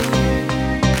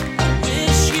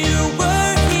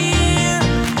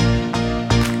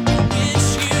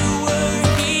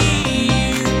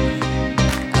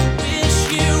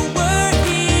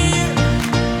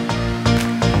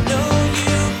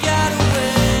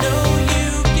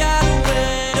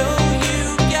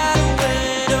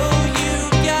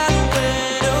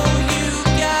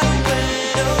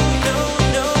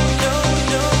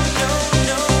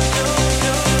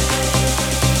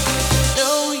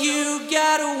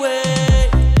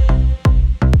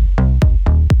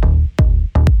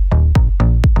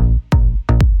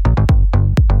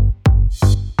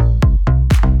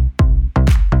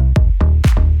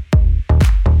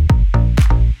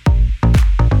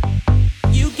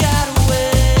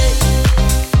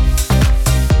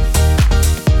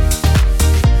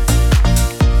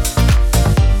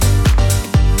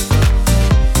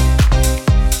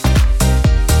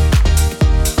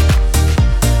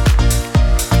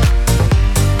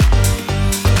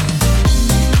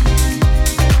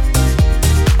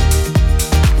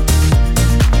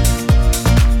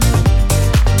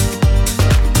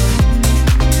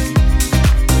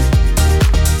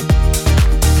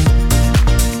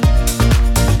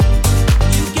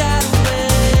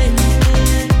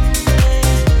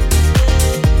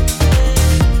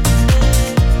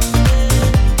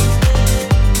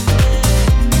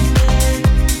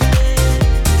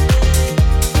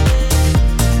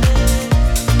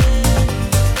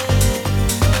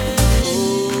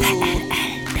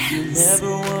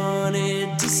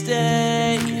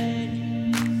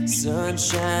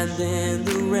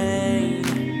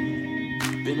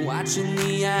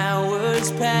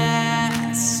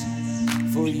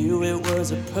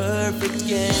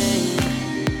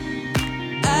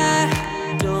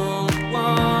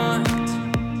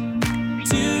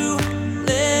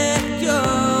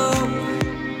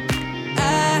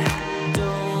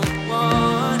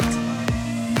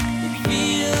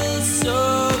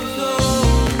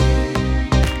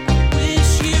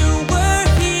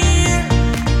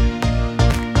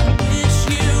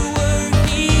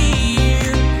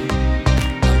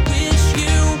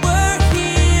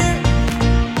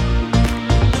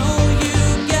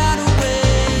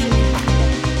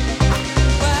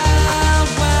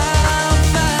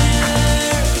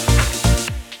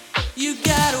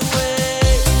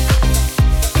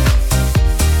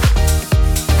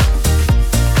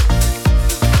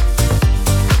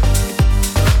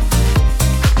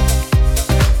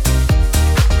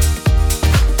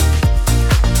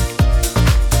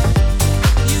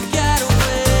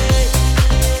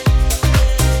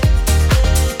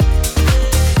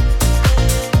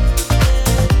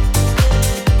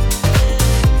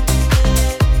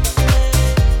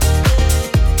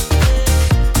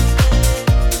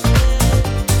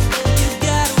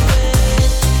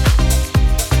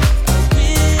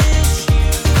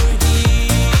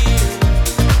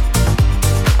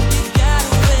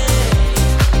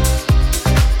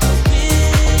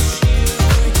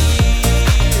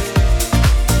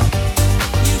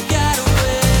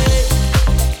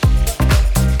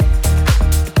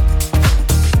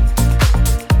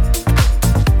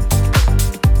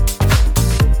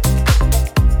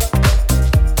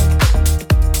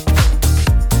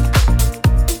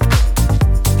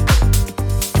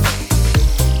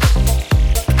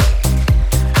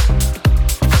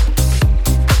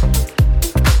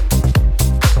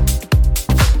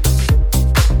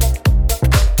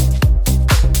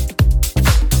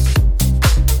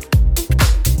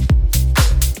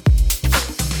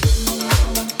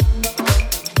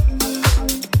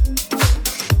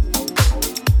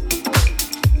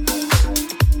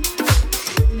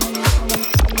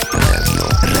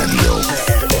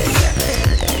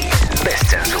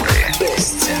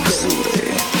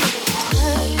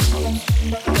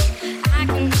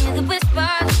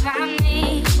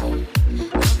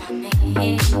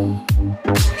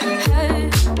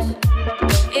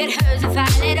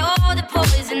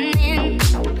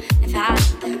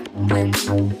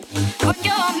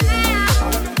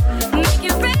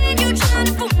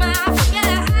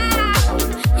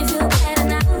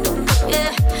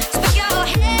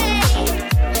Your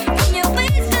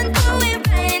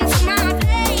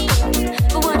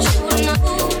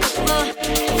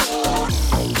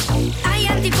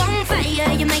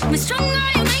You make me stronger,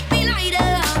 you make me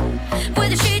lighter. With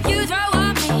the shit you throw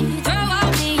at me, throw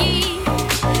at me.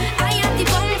 I am the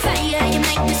bonfire, you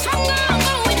make me stronger, I'm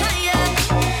going higher.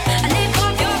 I live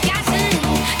off your gasoline,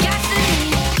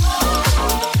 gasoline.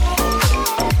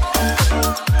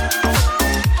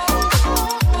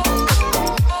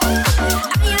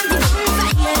 I am the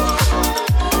bonfire.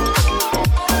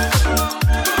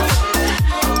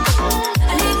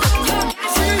 I live off your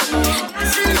gasoline,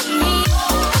 gasoline.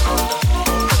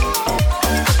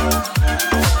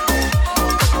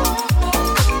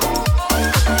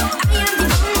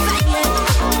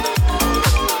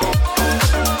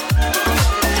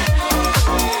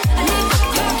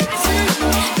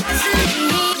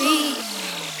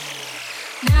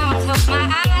 Now I close my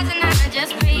eyes and I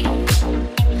just breathe.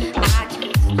 I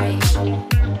just breathe.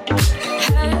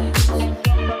 Hurts,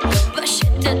 but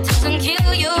shit that doesn't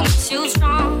kill you makes you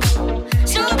strong.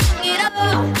 So bring it up.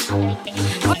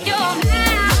 When you're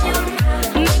mad,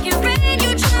 make it rain.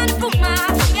 You're trying to put my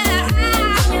fire out.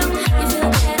 You feel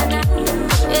better now,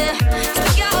 yeah. So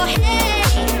go ahead.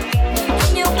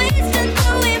 When you're wasting,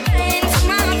 throw it back into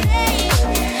my face.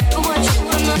 But what you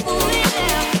wanna do, yeah,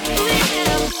 yeah.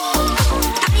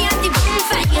 I am the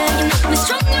bonfire, you make me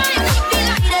stronger, you make me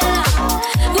lighter.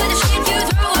 With the shit you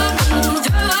throw at me,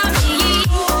 throw at me.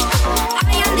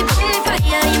 I am the bonfire,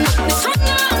 you make me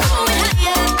stronger, I'm going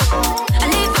higher. I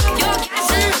live off your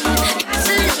gasoline,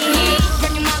 gasoline.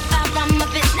 Run your mouth, I run my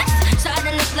business. Starting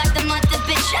to look like the mother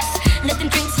bitches. Let them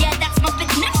drinks, yeah, that's my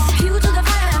business. Fuel to the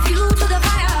fire, fuel to the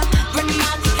fire. Run your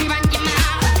mouth, if you run your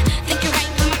mouth. Think you're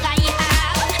right, I'ma fly you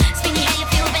out. Spinny hair, you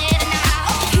feel better now.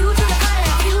 Fuel to the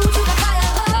fire, fuel to the fire.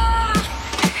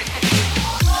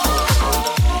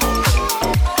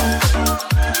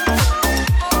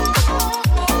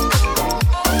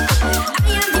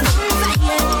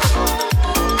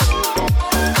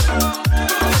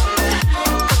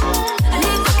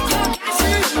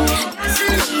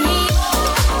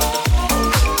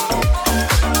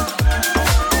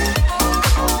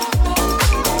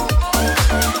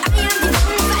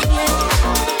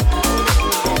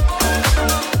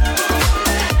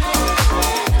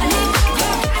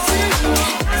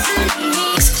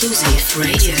 Exclusive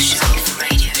radio show.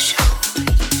 Radio show.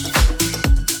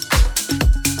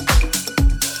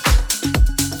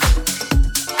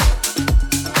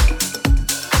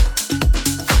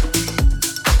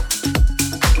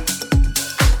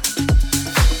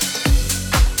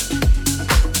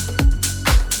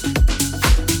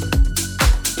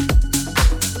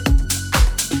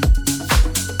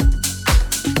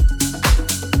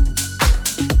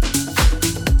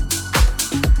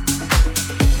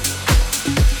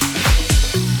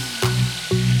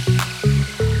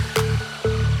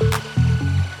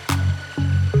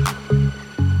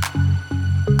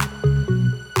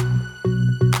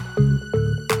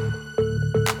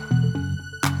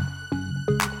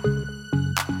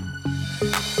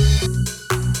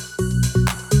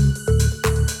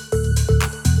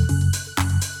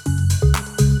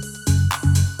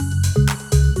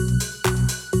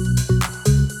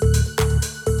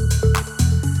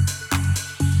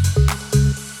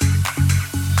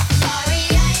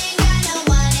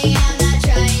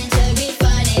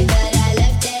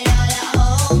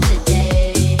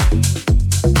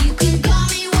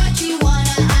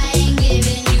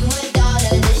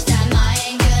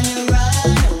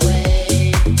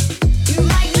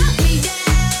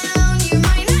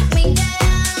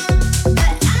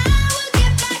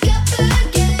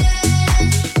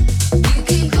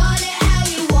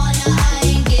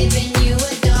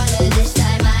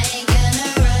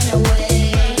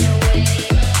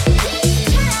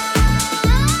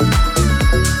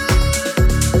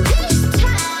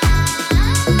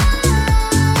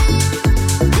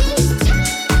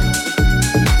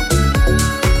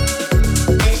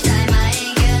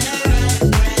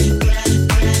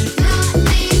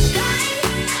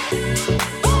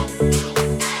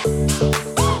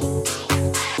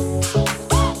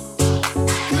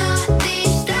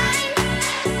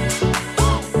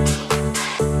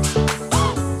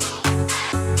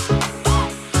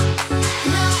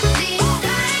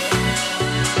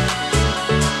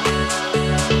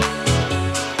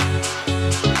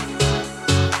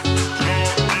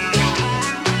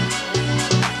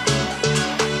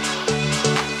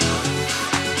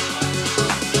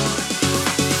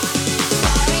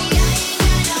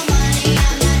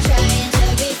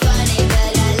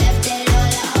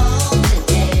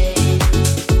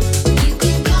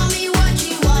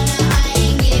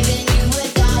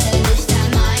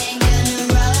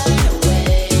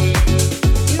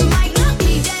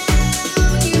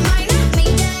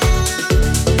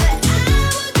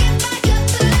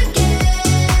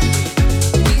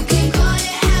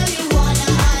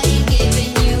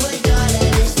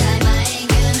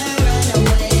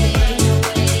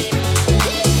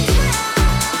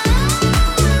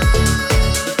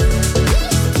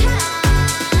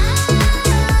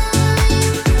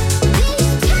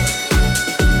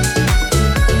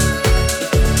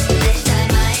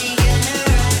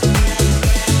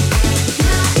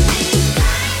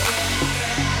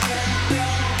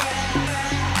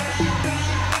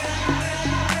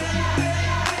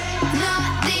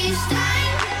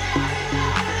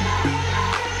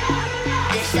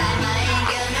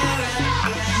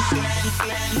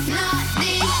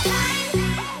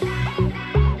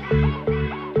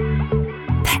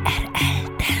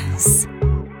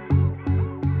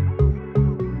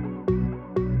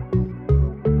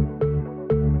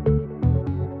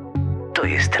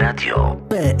 Radio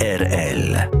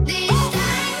PRL.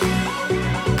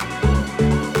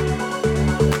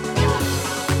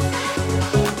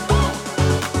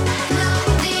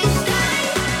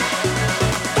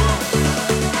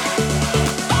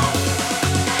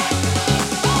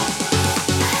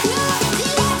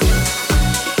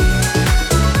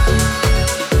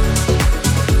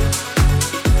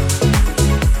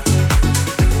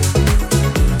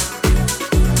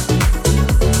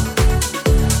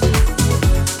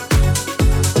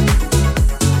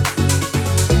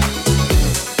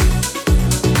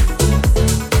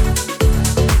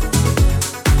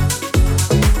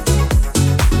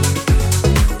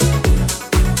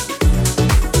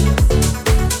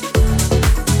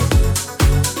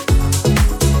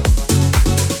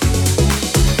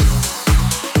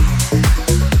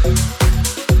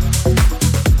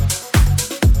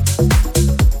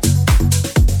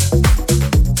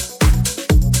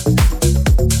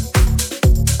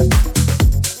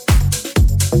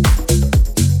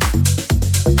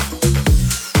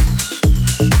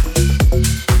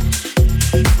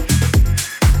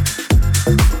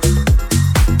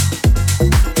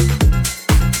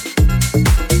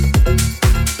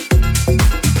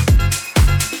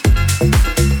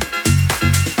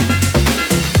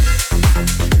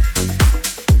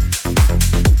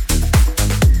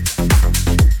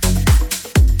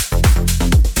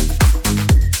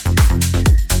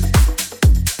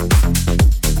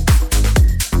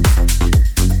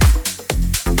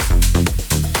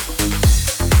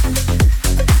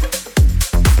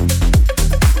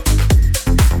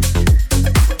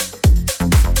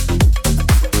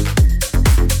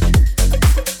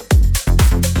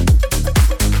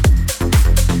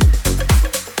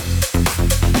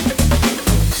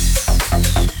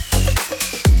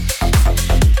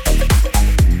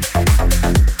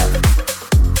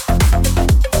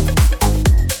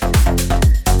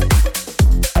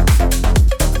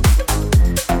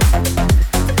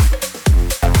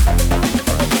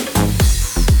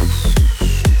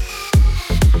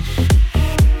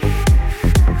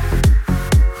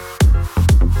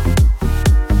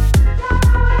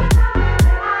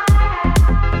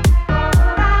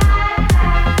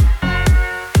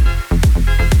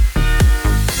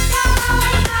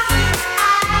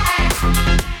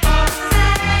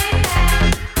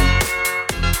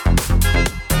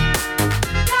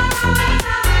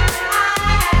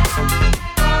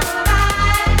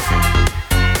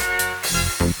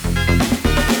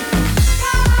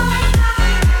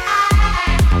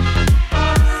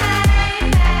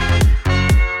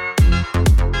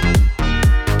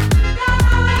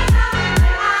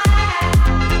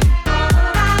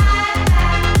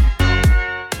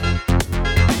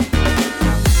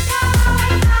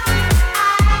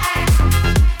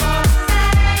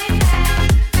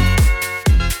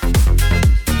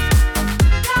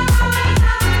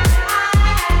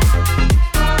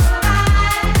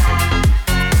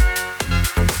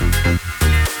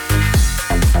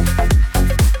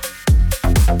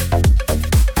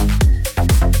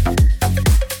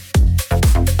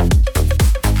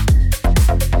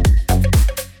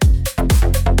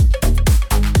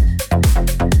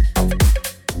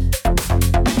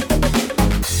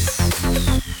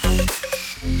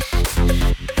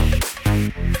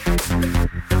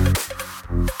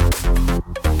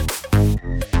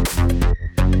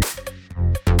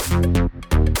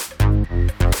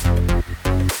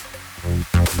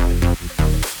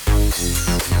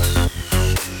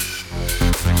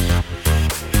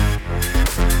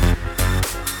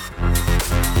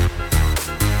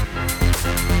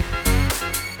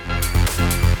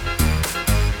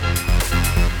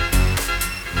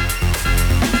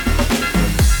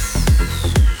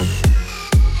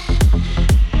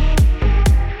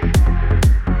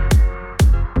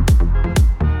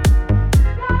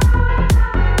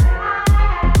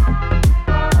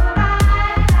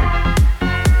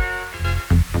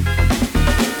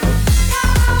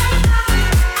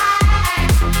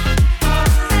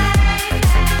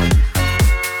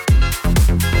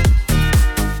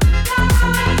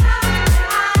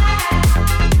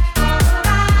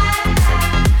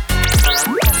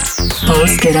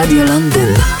 Polskie Radio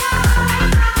Londyn.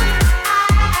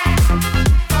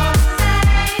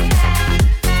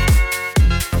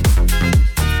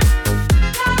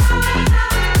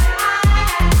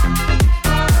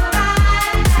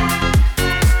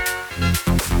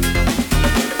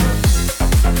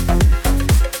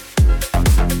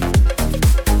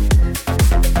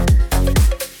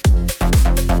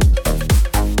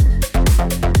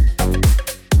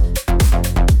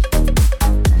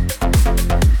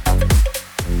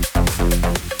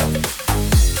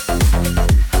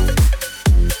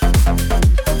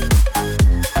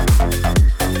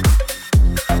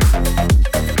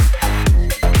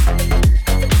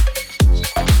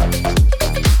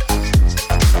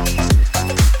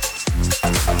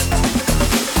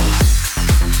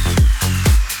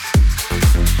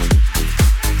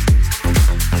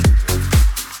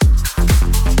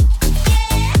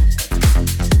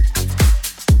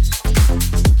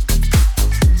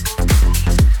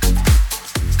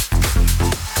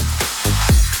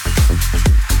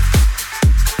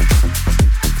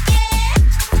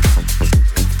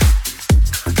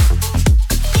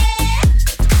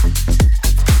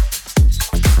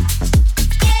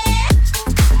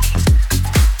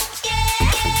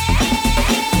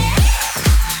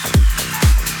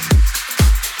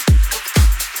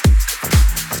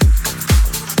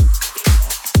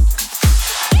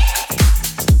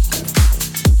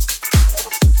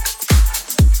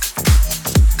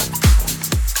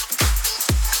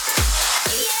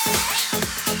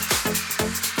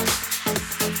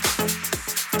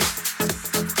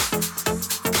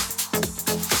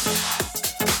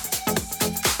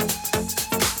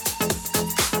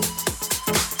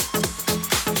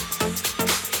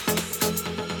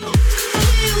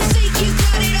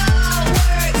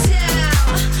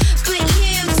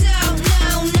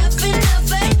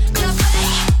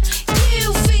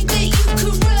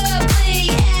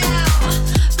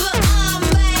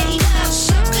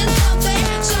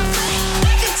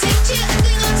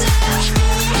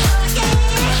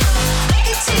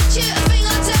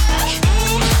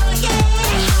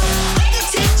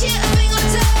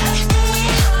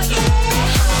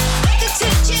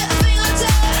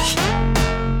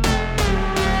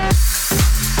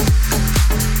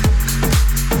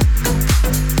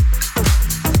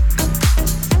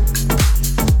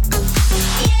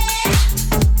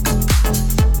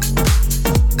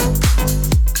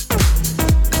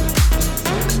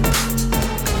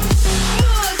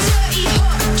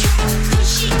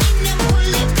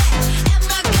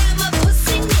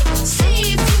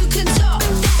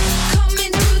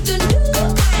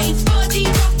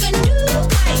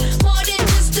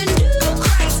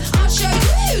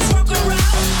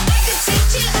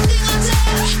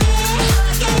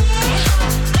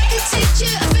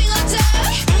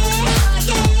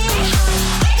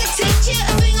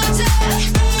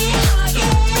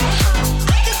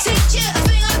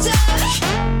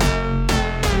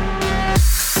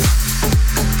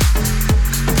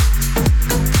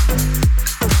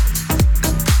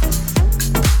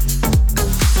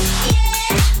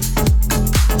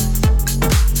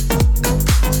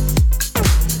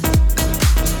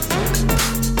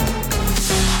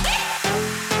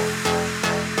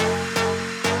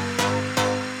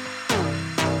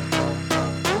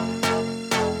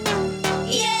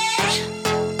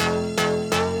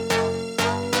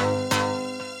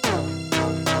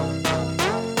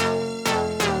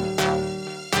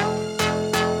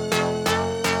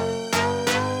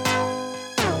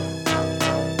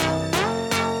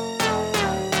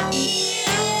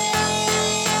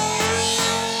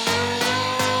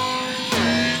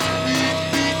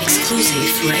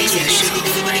 Radio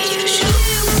Show. Radio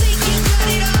Show.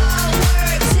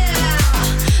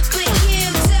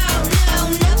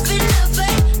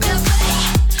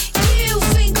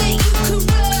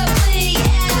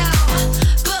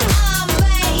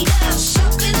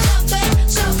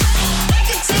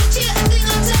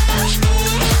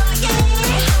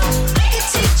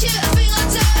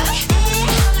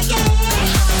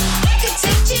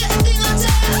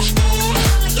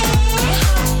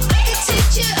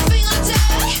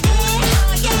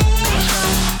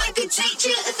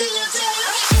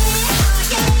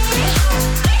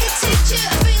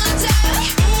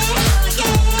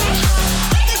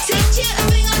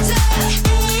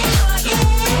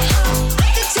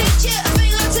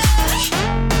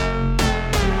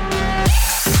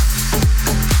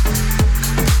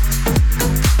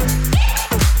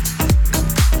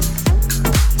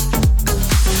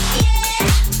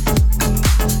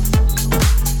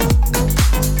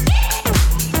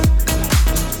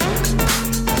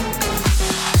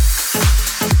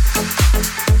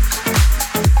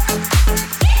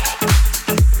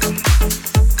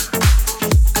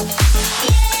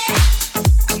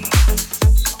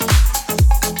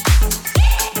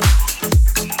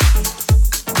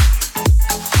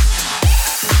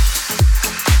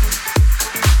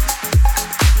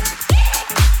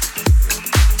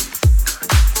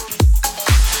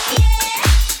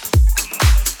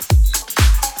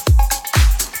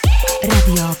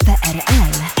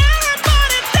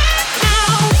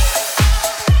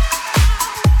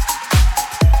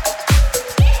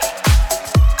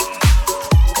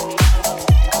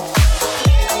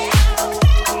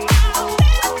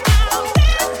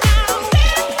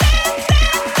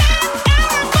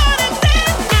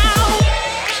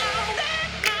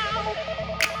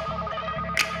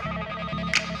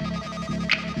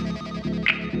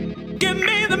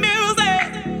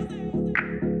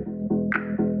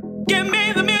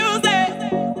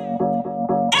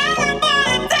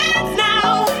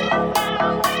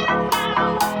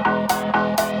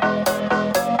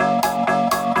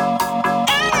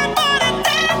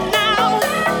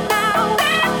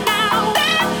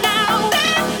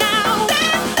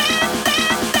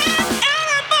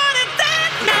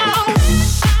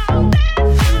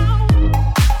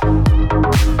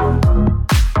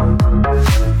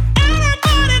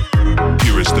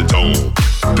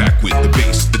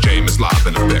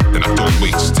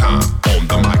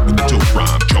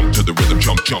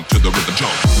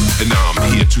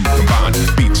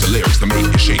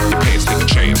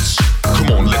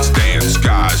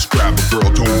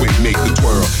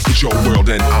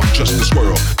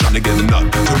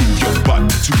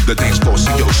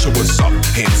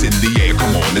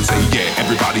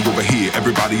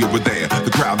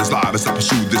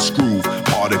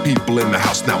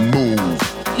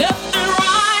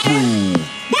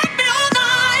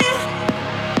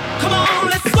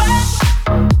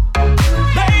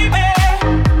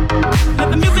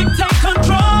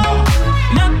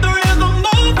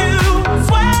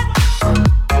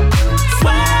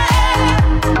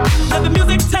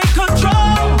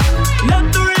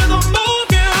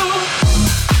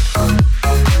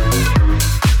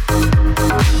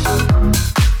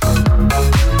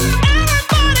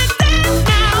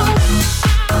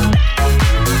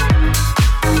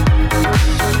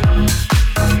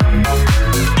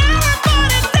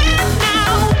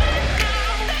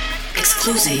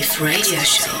 Exclusive radio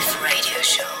show. Radio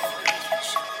show.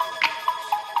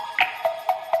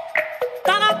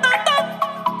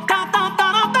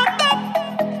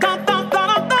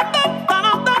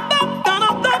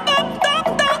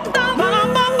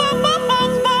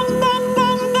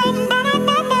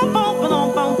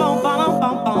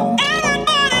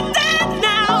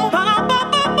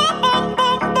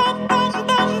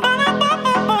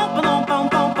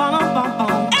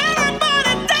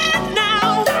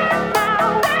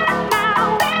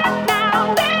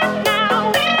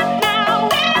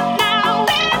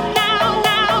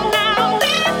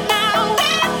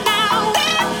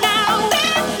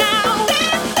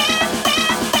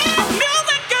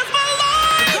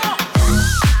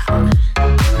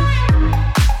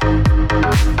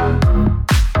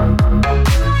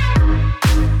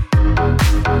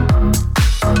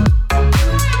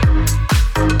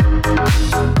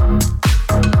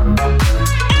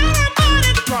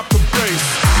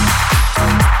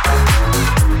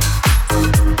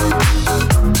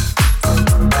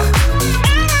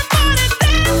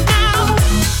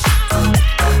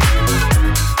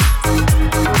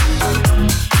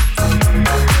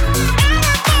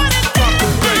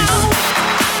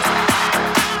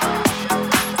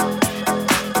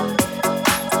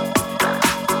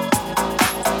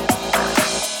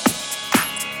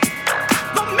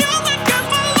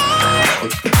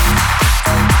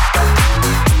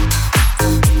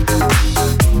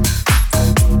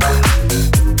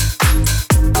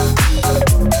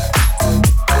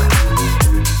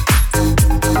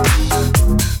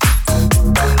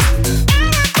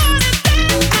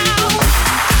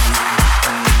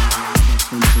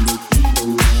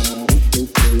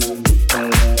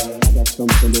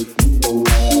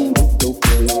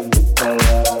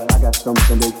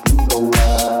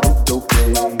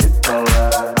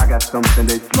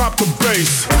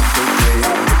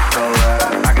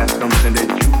 something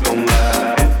that you don't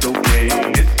like. It's okay,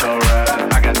 it's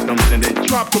alright. I got something that you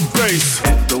Drop the bass.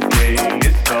 It's okay,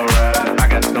 it's alright. I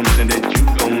got something that you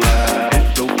don't like.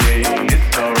 It's okay,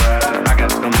 it's alright. I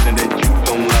got something that you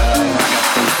don't like. I got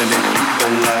something that you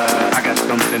don't like. I got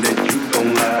something that you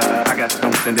don't like. I got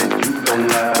something that you don't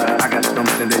like. I got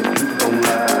something that you don't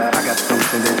like. I got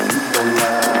something that you don't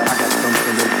like. I got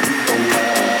something that you don't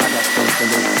like. I got something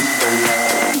that you don't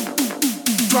like.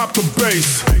 Drop the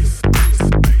bass.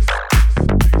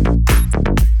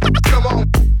 Come on.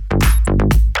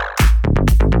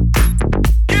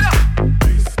 Get up.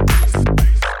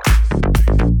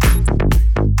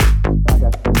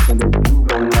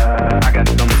 I got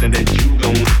something that you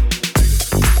don't like.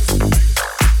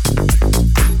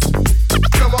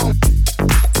 Come on.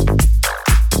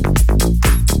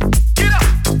 Get up.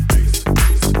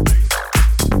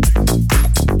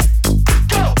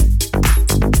 Go.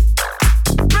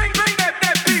 Bring that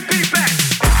beat back.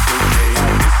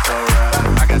 It's alright.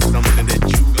 I got something that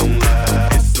you don't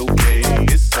like. It's okay.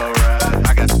 It's alright.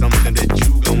 I got something that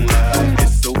you don't like.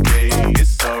 It's okay.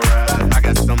 It's alright. I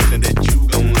got something that you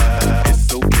don't like.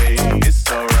 It's okay.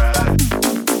 It's alright.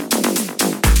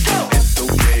 Go. It's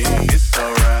okay. It's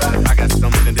alright. I got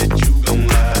something that you don't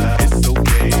like. It's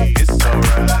okay. It's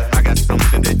alright. I got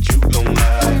something that you don't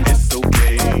like. It's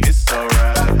okay. It's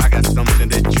alright. I got something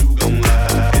that you don't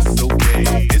like. It's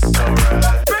okay. It's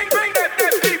alright. Bring that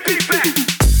beat back.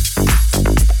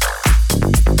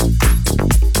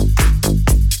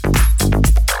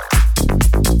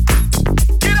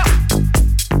 Get up.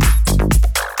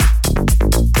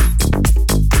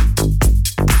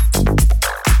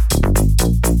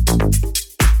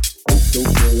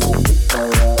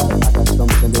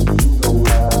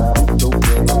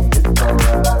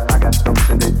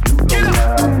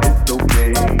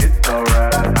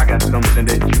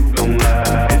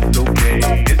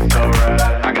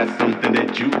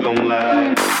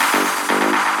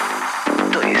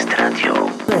 To jest radio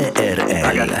PRL.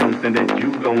 I got something that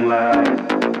you don't like.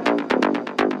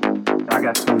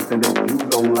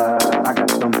 I got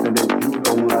something that you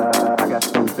don't like. I got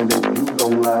something that you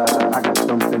don't like. I got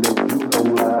something that you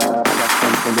don't like. I got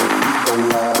something that you don't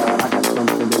like. I got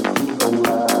something that you don't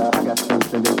like. I got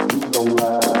something that you don't like. I got something that you don't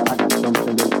like. I got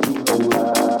something that you don't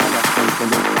like. I got something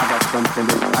that I got something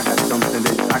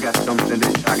that I got something that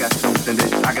I got something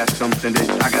that I got something that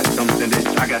I got something that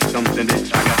I got something that I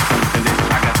got something that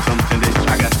I got something that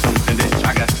I got something that I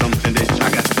got something that I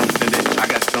got something that I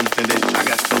got something that I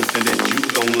got something that you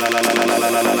don't la la la la la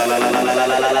la la la la la la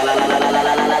la la la.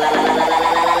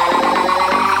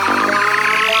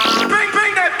 Bring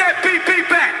that beat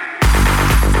back.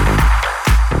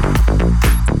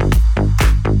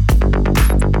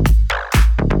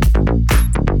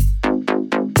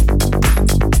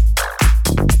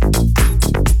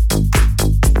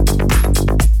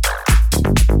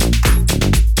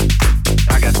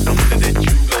 I got something that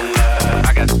you don't like.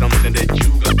 I got something that you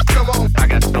don't. Come on. I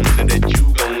got something that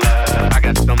you don't like. I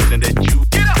got something that you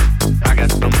get up. I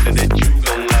got something that you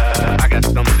don't like. I got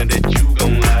something that you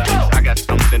don't like. I got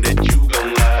something that you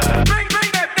don't like. Bring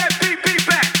that beat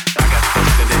back. I got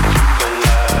something that you don't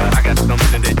like. I got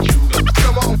something that you don't.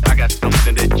 Come on. I got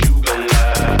something that you don't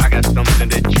like. I got something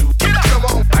that you get up. Come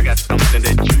on. I got something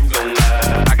that you don't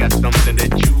like. I got something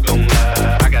that you don't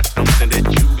like. I got something that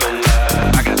you don't like.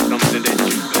 I got something that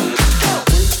you don't like.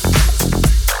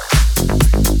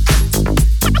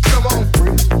 Come on.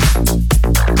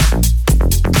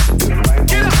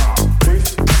 Get up.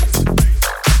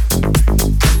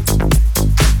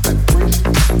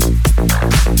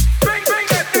 Bring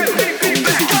that beat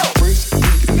back. Go. I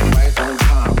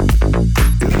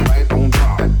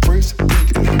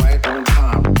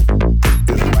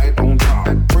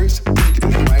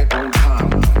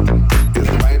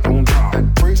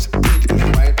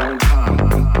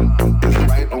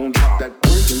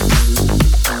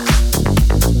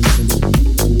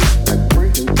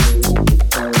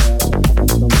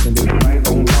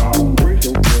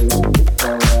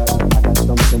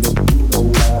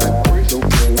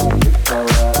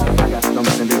got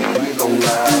something that you don't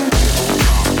like.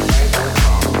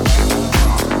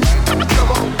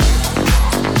 Come on.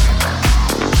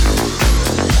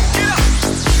 Get up.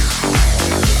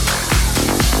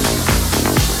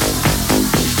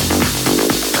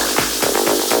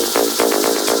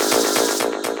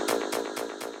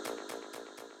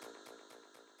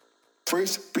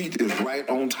 First beat is right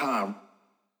on time.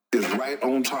 Is right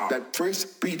on time. That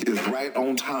first beat is right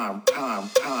on time. Time.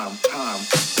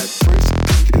 That first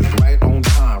beat is right on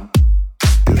time.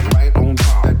 Is right on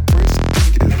time. That first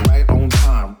beat is right on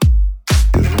time.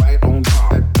 Is right on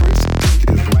time. That first beat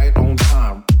is right on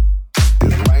time.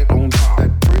 Is right on time.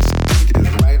 That first beat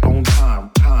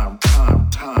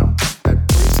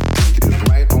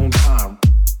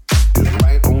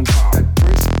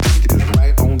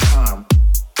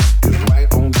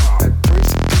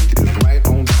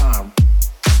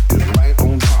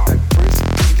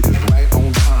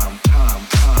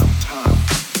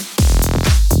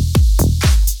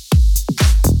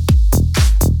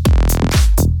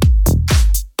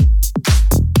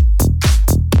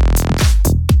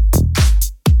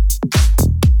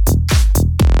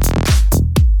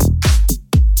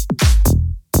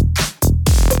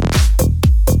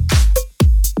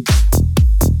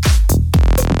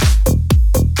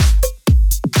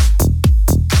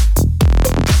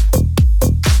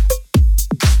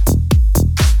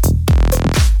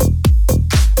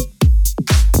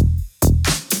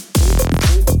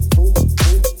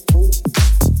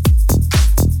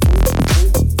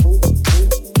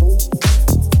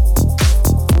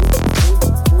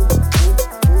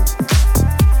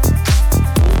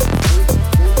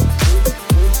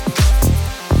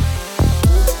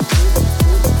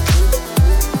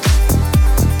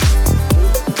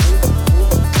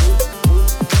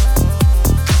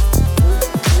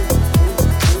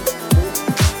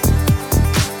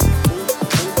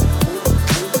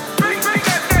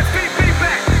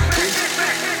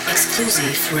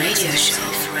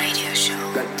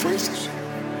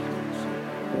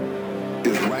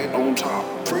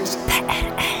top. Freeze.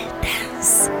 PRL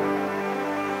Dance.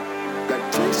 That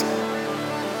freeze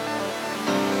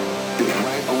is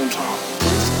right on top.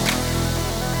 Freeze.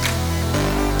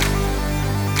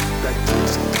 That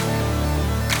freeze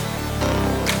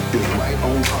is right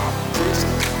on top. Freeze.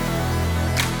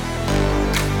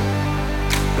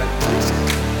 That freeze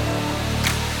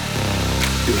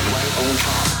is right on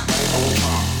top. Right on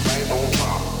top. Right on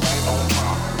top. Right on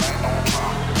top. Right on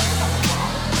top.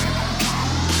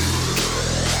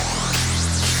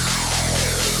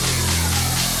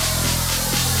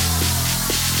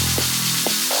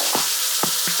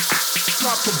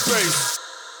 Drop the bass.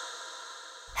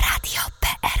 Radio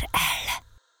PRL.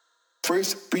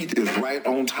 First beat is right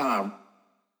on time.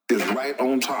 Is right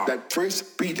on top. That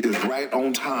first beat is right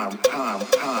on time. Time. That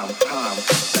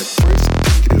first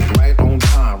beat is right on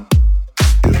time.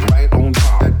 Is right on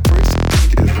top. That first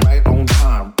beat is right on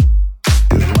time.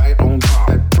 Is right on top.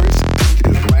 That first beat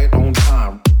is right on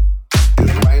time.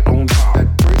 Is right on top. That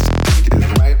first beat is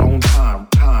right on time.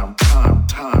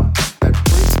 Time. That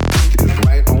first beat is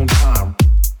right on time.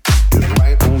 Is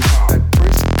right on top. That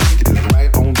first beat is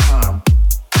right on time.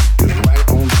 Is right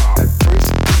on top. That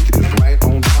first beat is right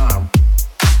on time.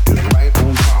 Is right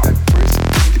on top. That first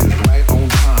beat is right on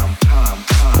time.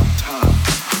 Time.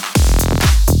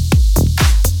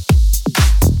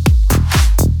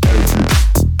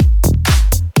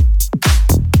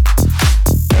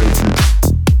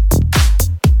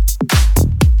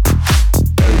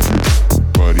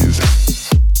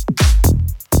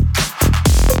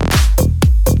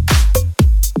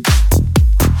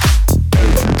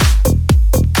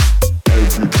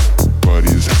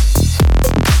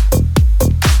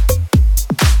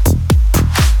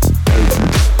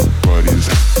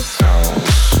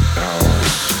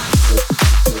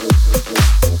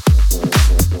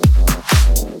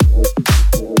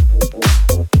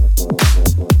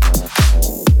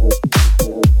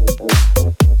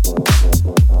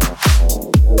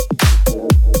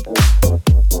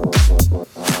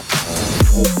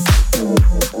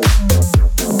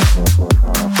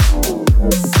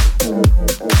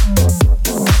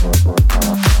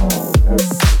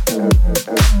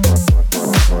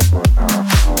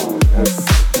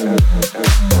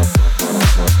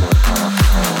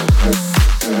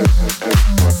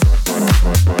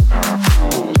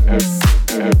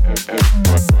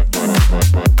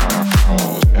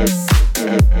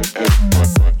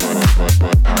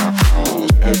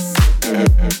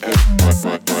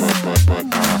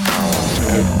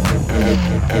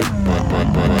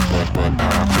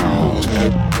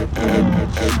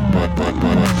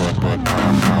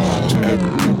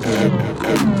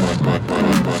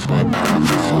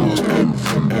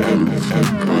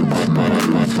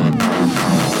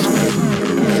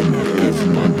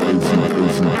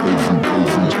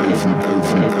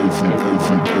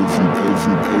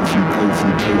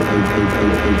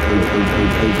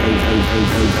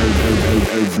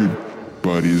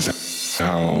 Everybody's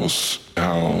house.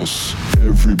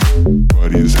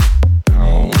 Everybody's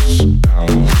house.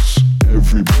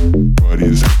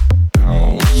 Everybody's house. Everybody's house.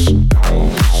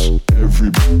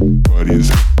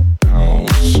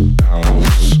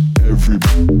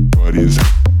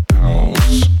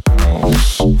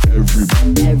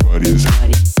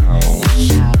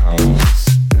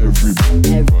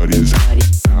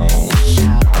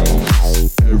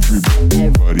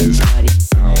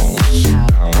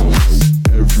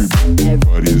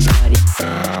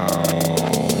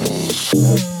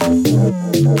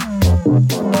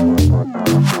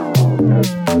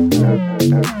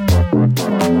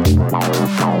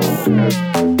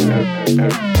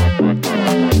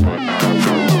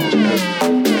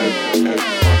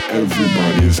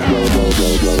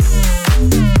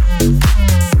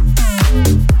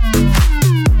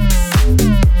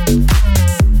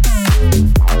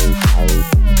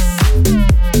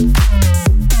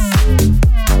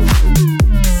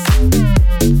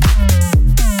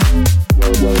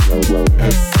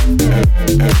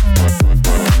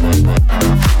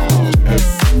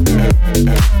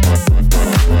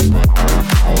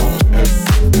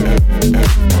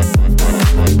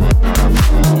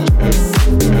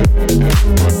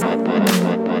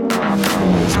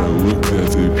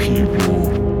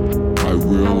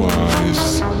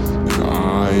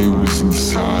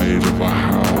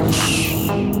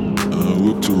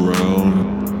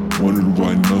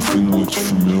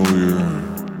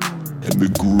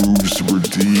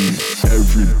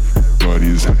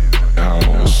 Everybody's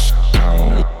house.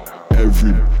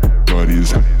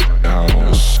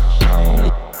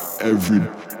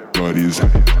 Everybody's house. Everybody's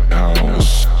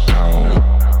house.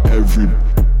 Everybody's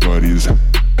Everybody's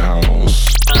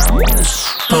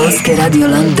Polskie Radio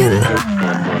Londyn.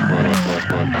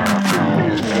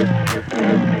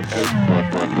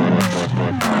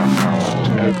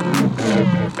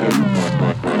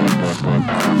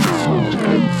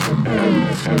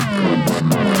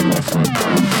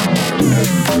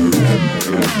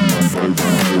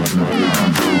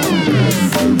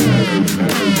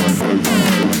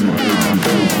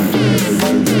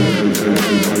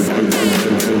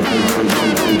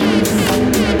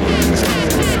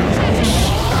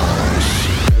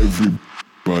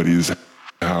 everybody's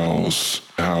house,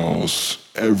 house,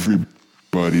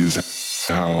 everybody's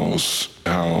house,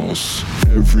 house,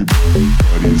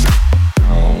 everybody's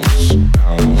house,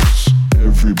 house,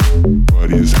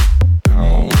 everybody's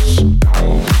house,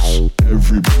 house,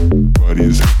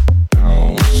 everybody's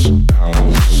house,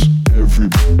 house,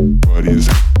 everybody's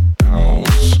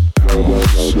house, house, everybody's house,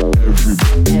 house,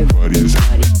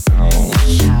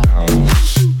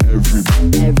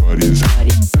 everybody's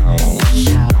house,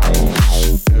 house,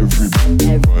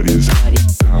 everybody's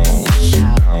house,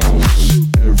 house,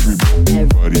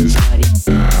 everybody's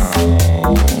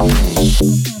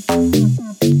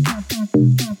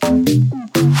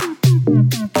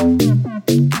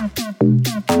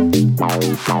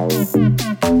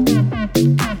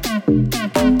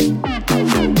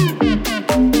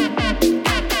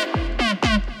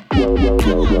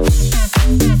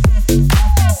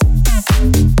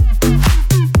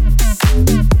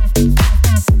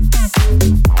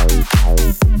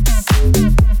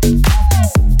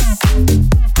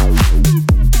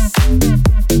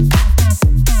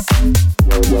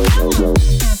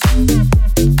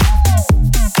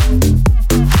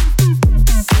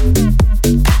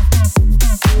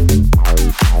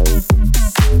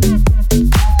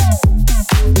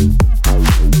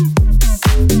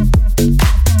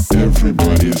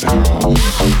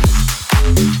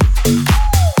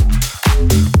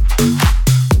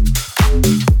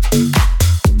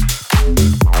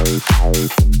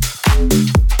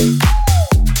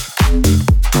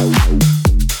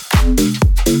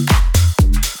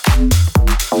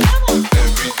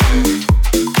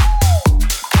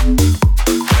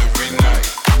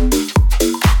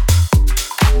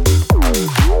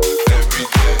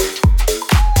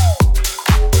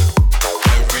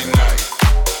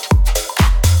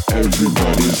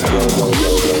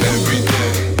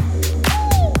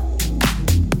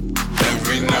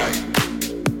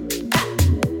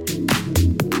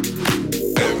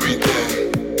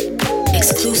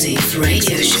Exclusive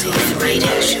radio show.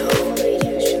 Radio show.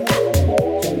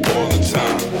 All the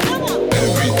time,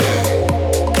 every day,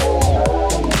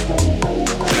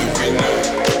 every night,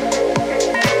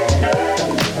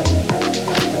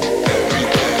 every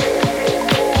day,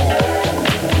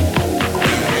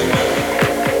 every night,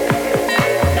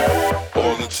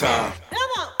 all the time.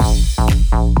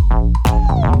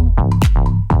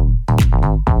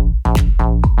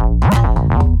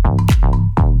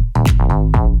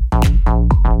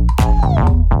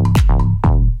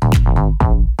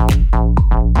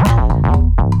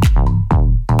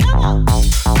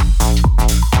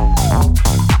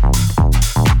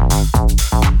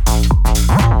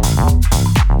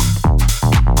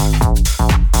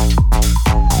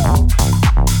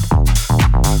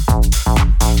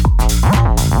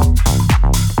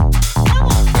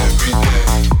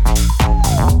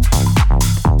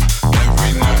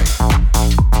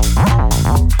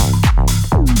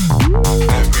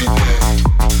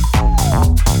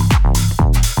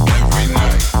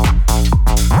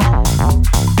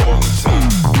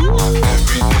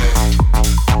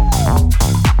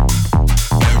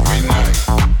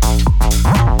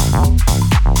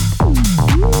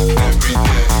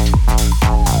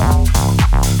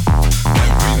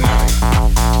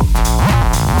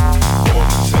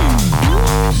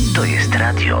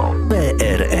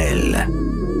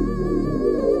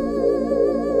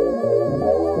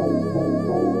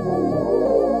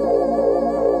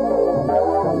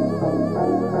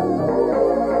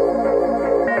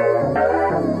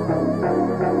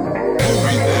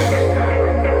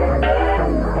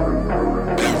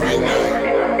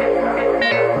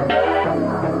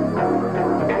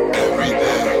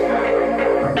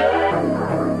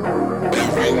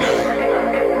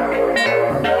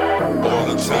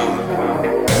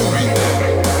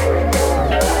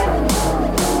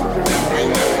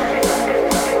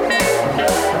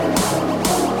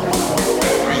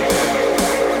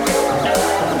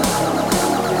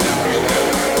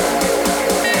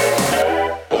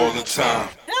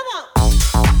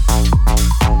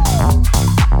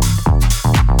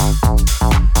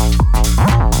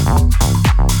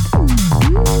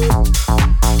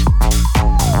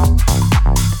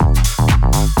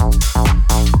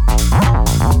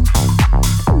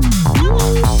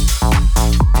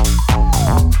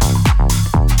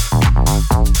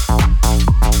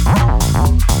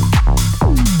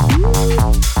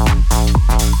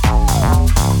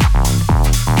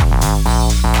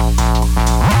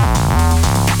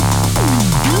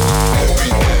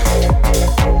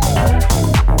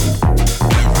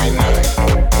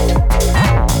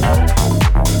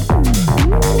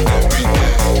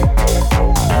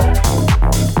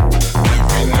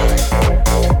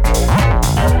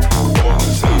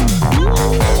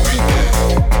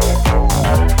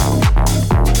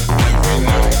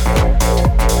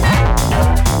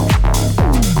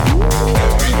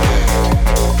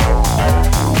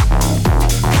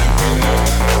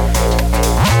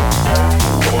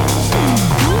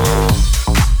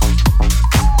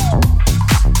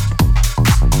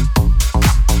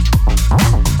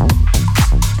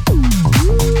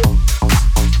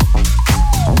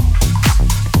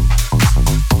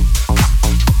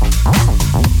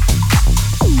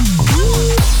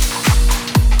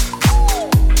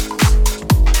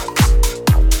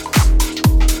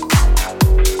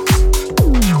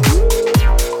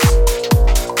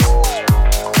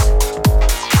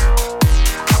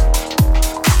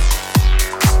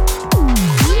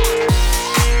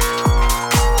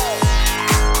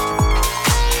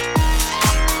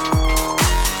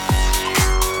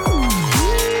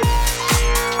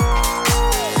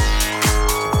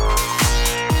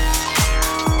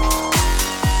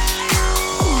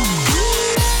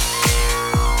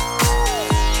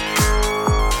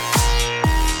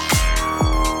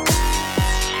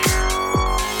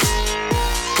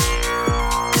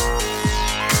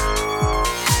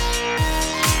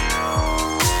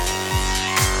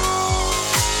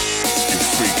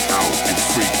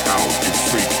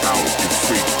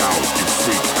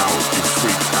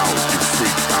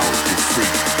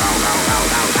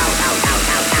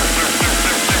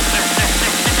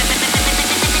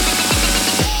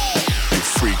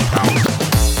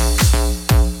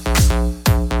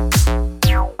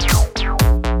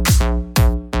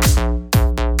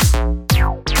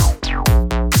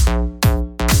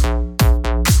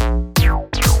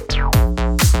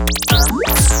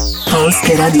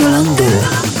 Polskie Radio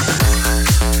Londyn.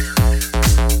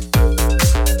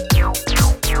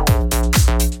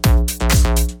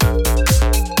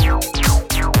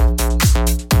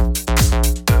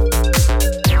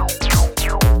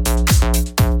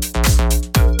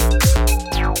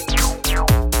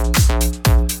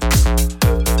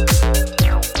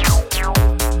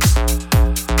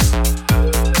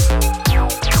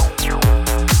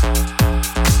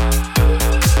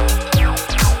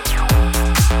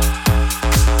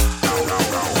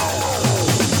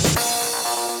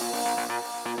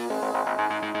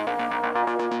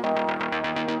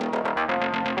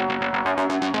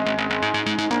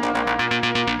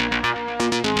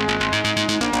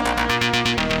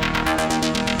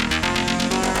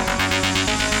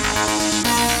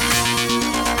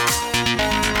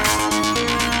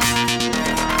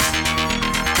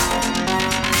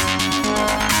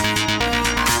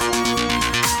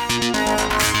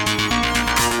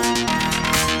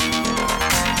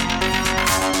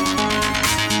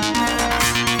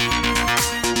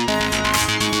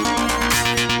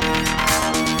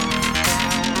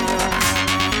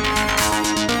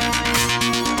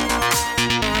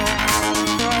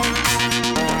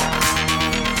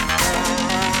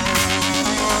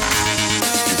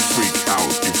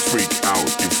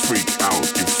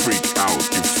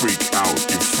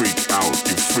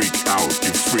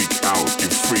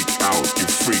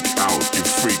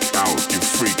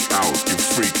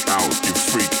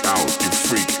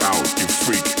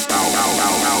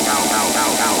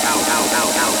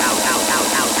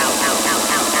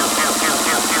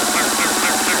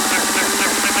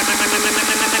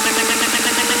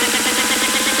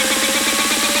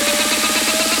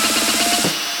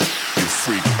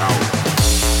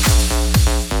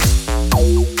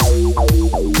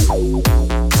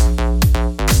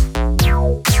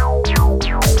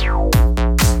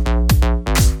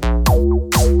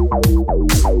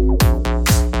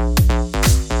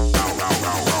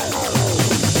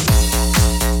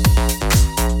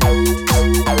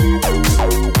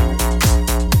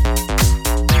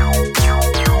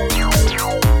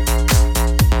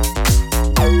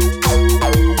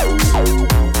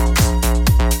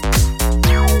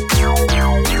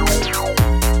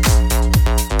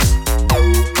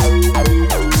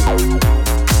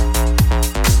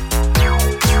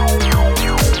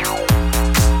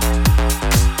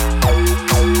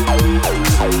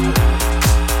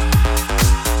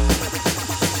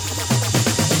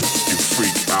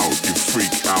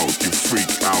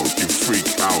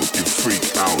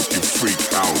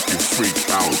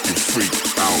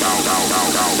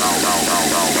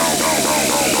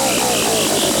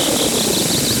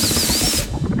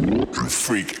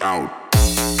 Freak out.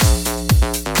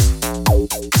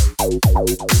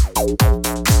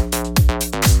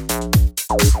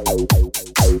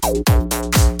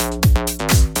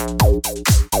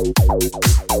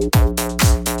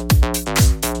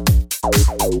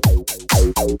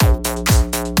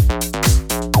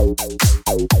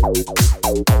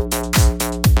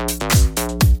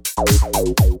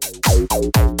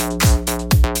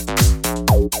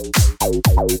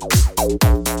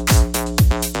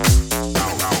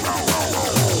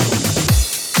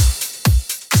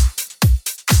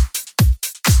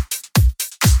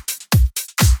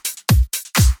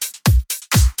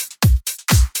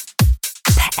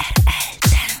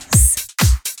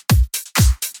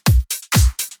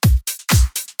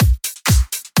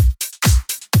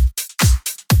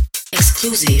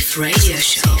 Exclusive radio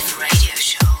show.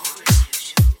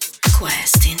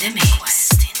 Quest in the mix.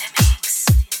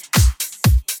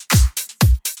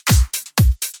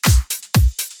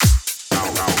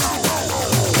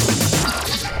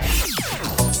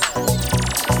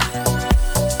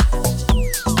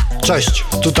 Cześć,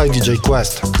 tutaj DJ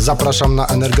Quest. Zapraszam na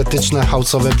energetyczne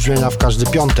house'owe brzmienia w każdy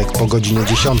piątek po godzinie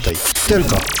 10.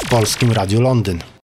 Tylko w Polskim Radiu Londyn.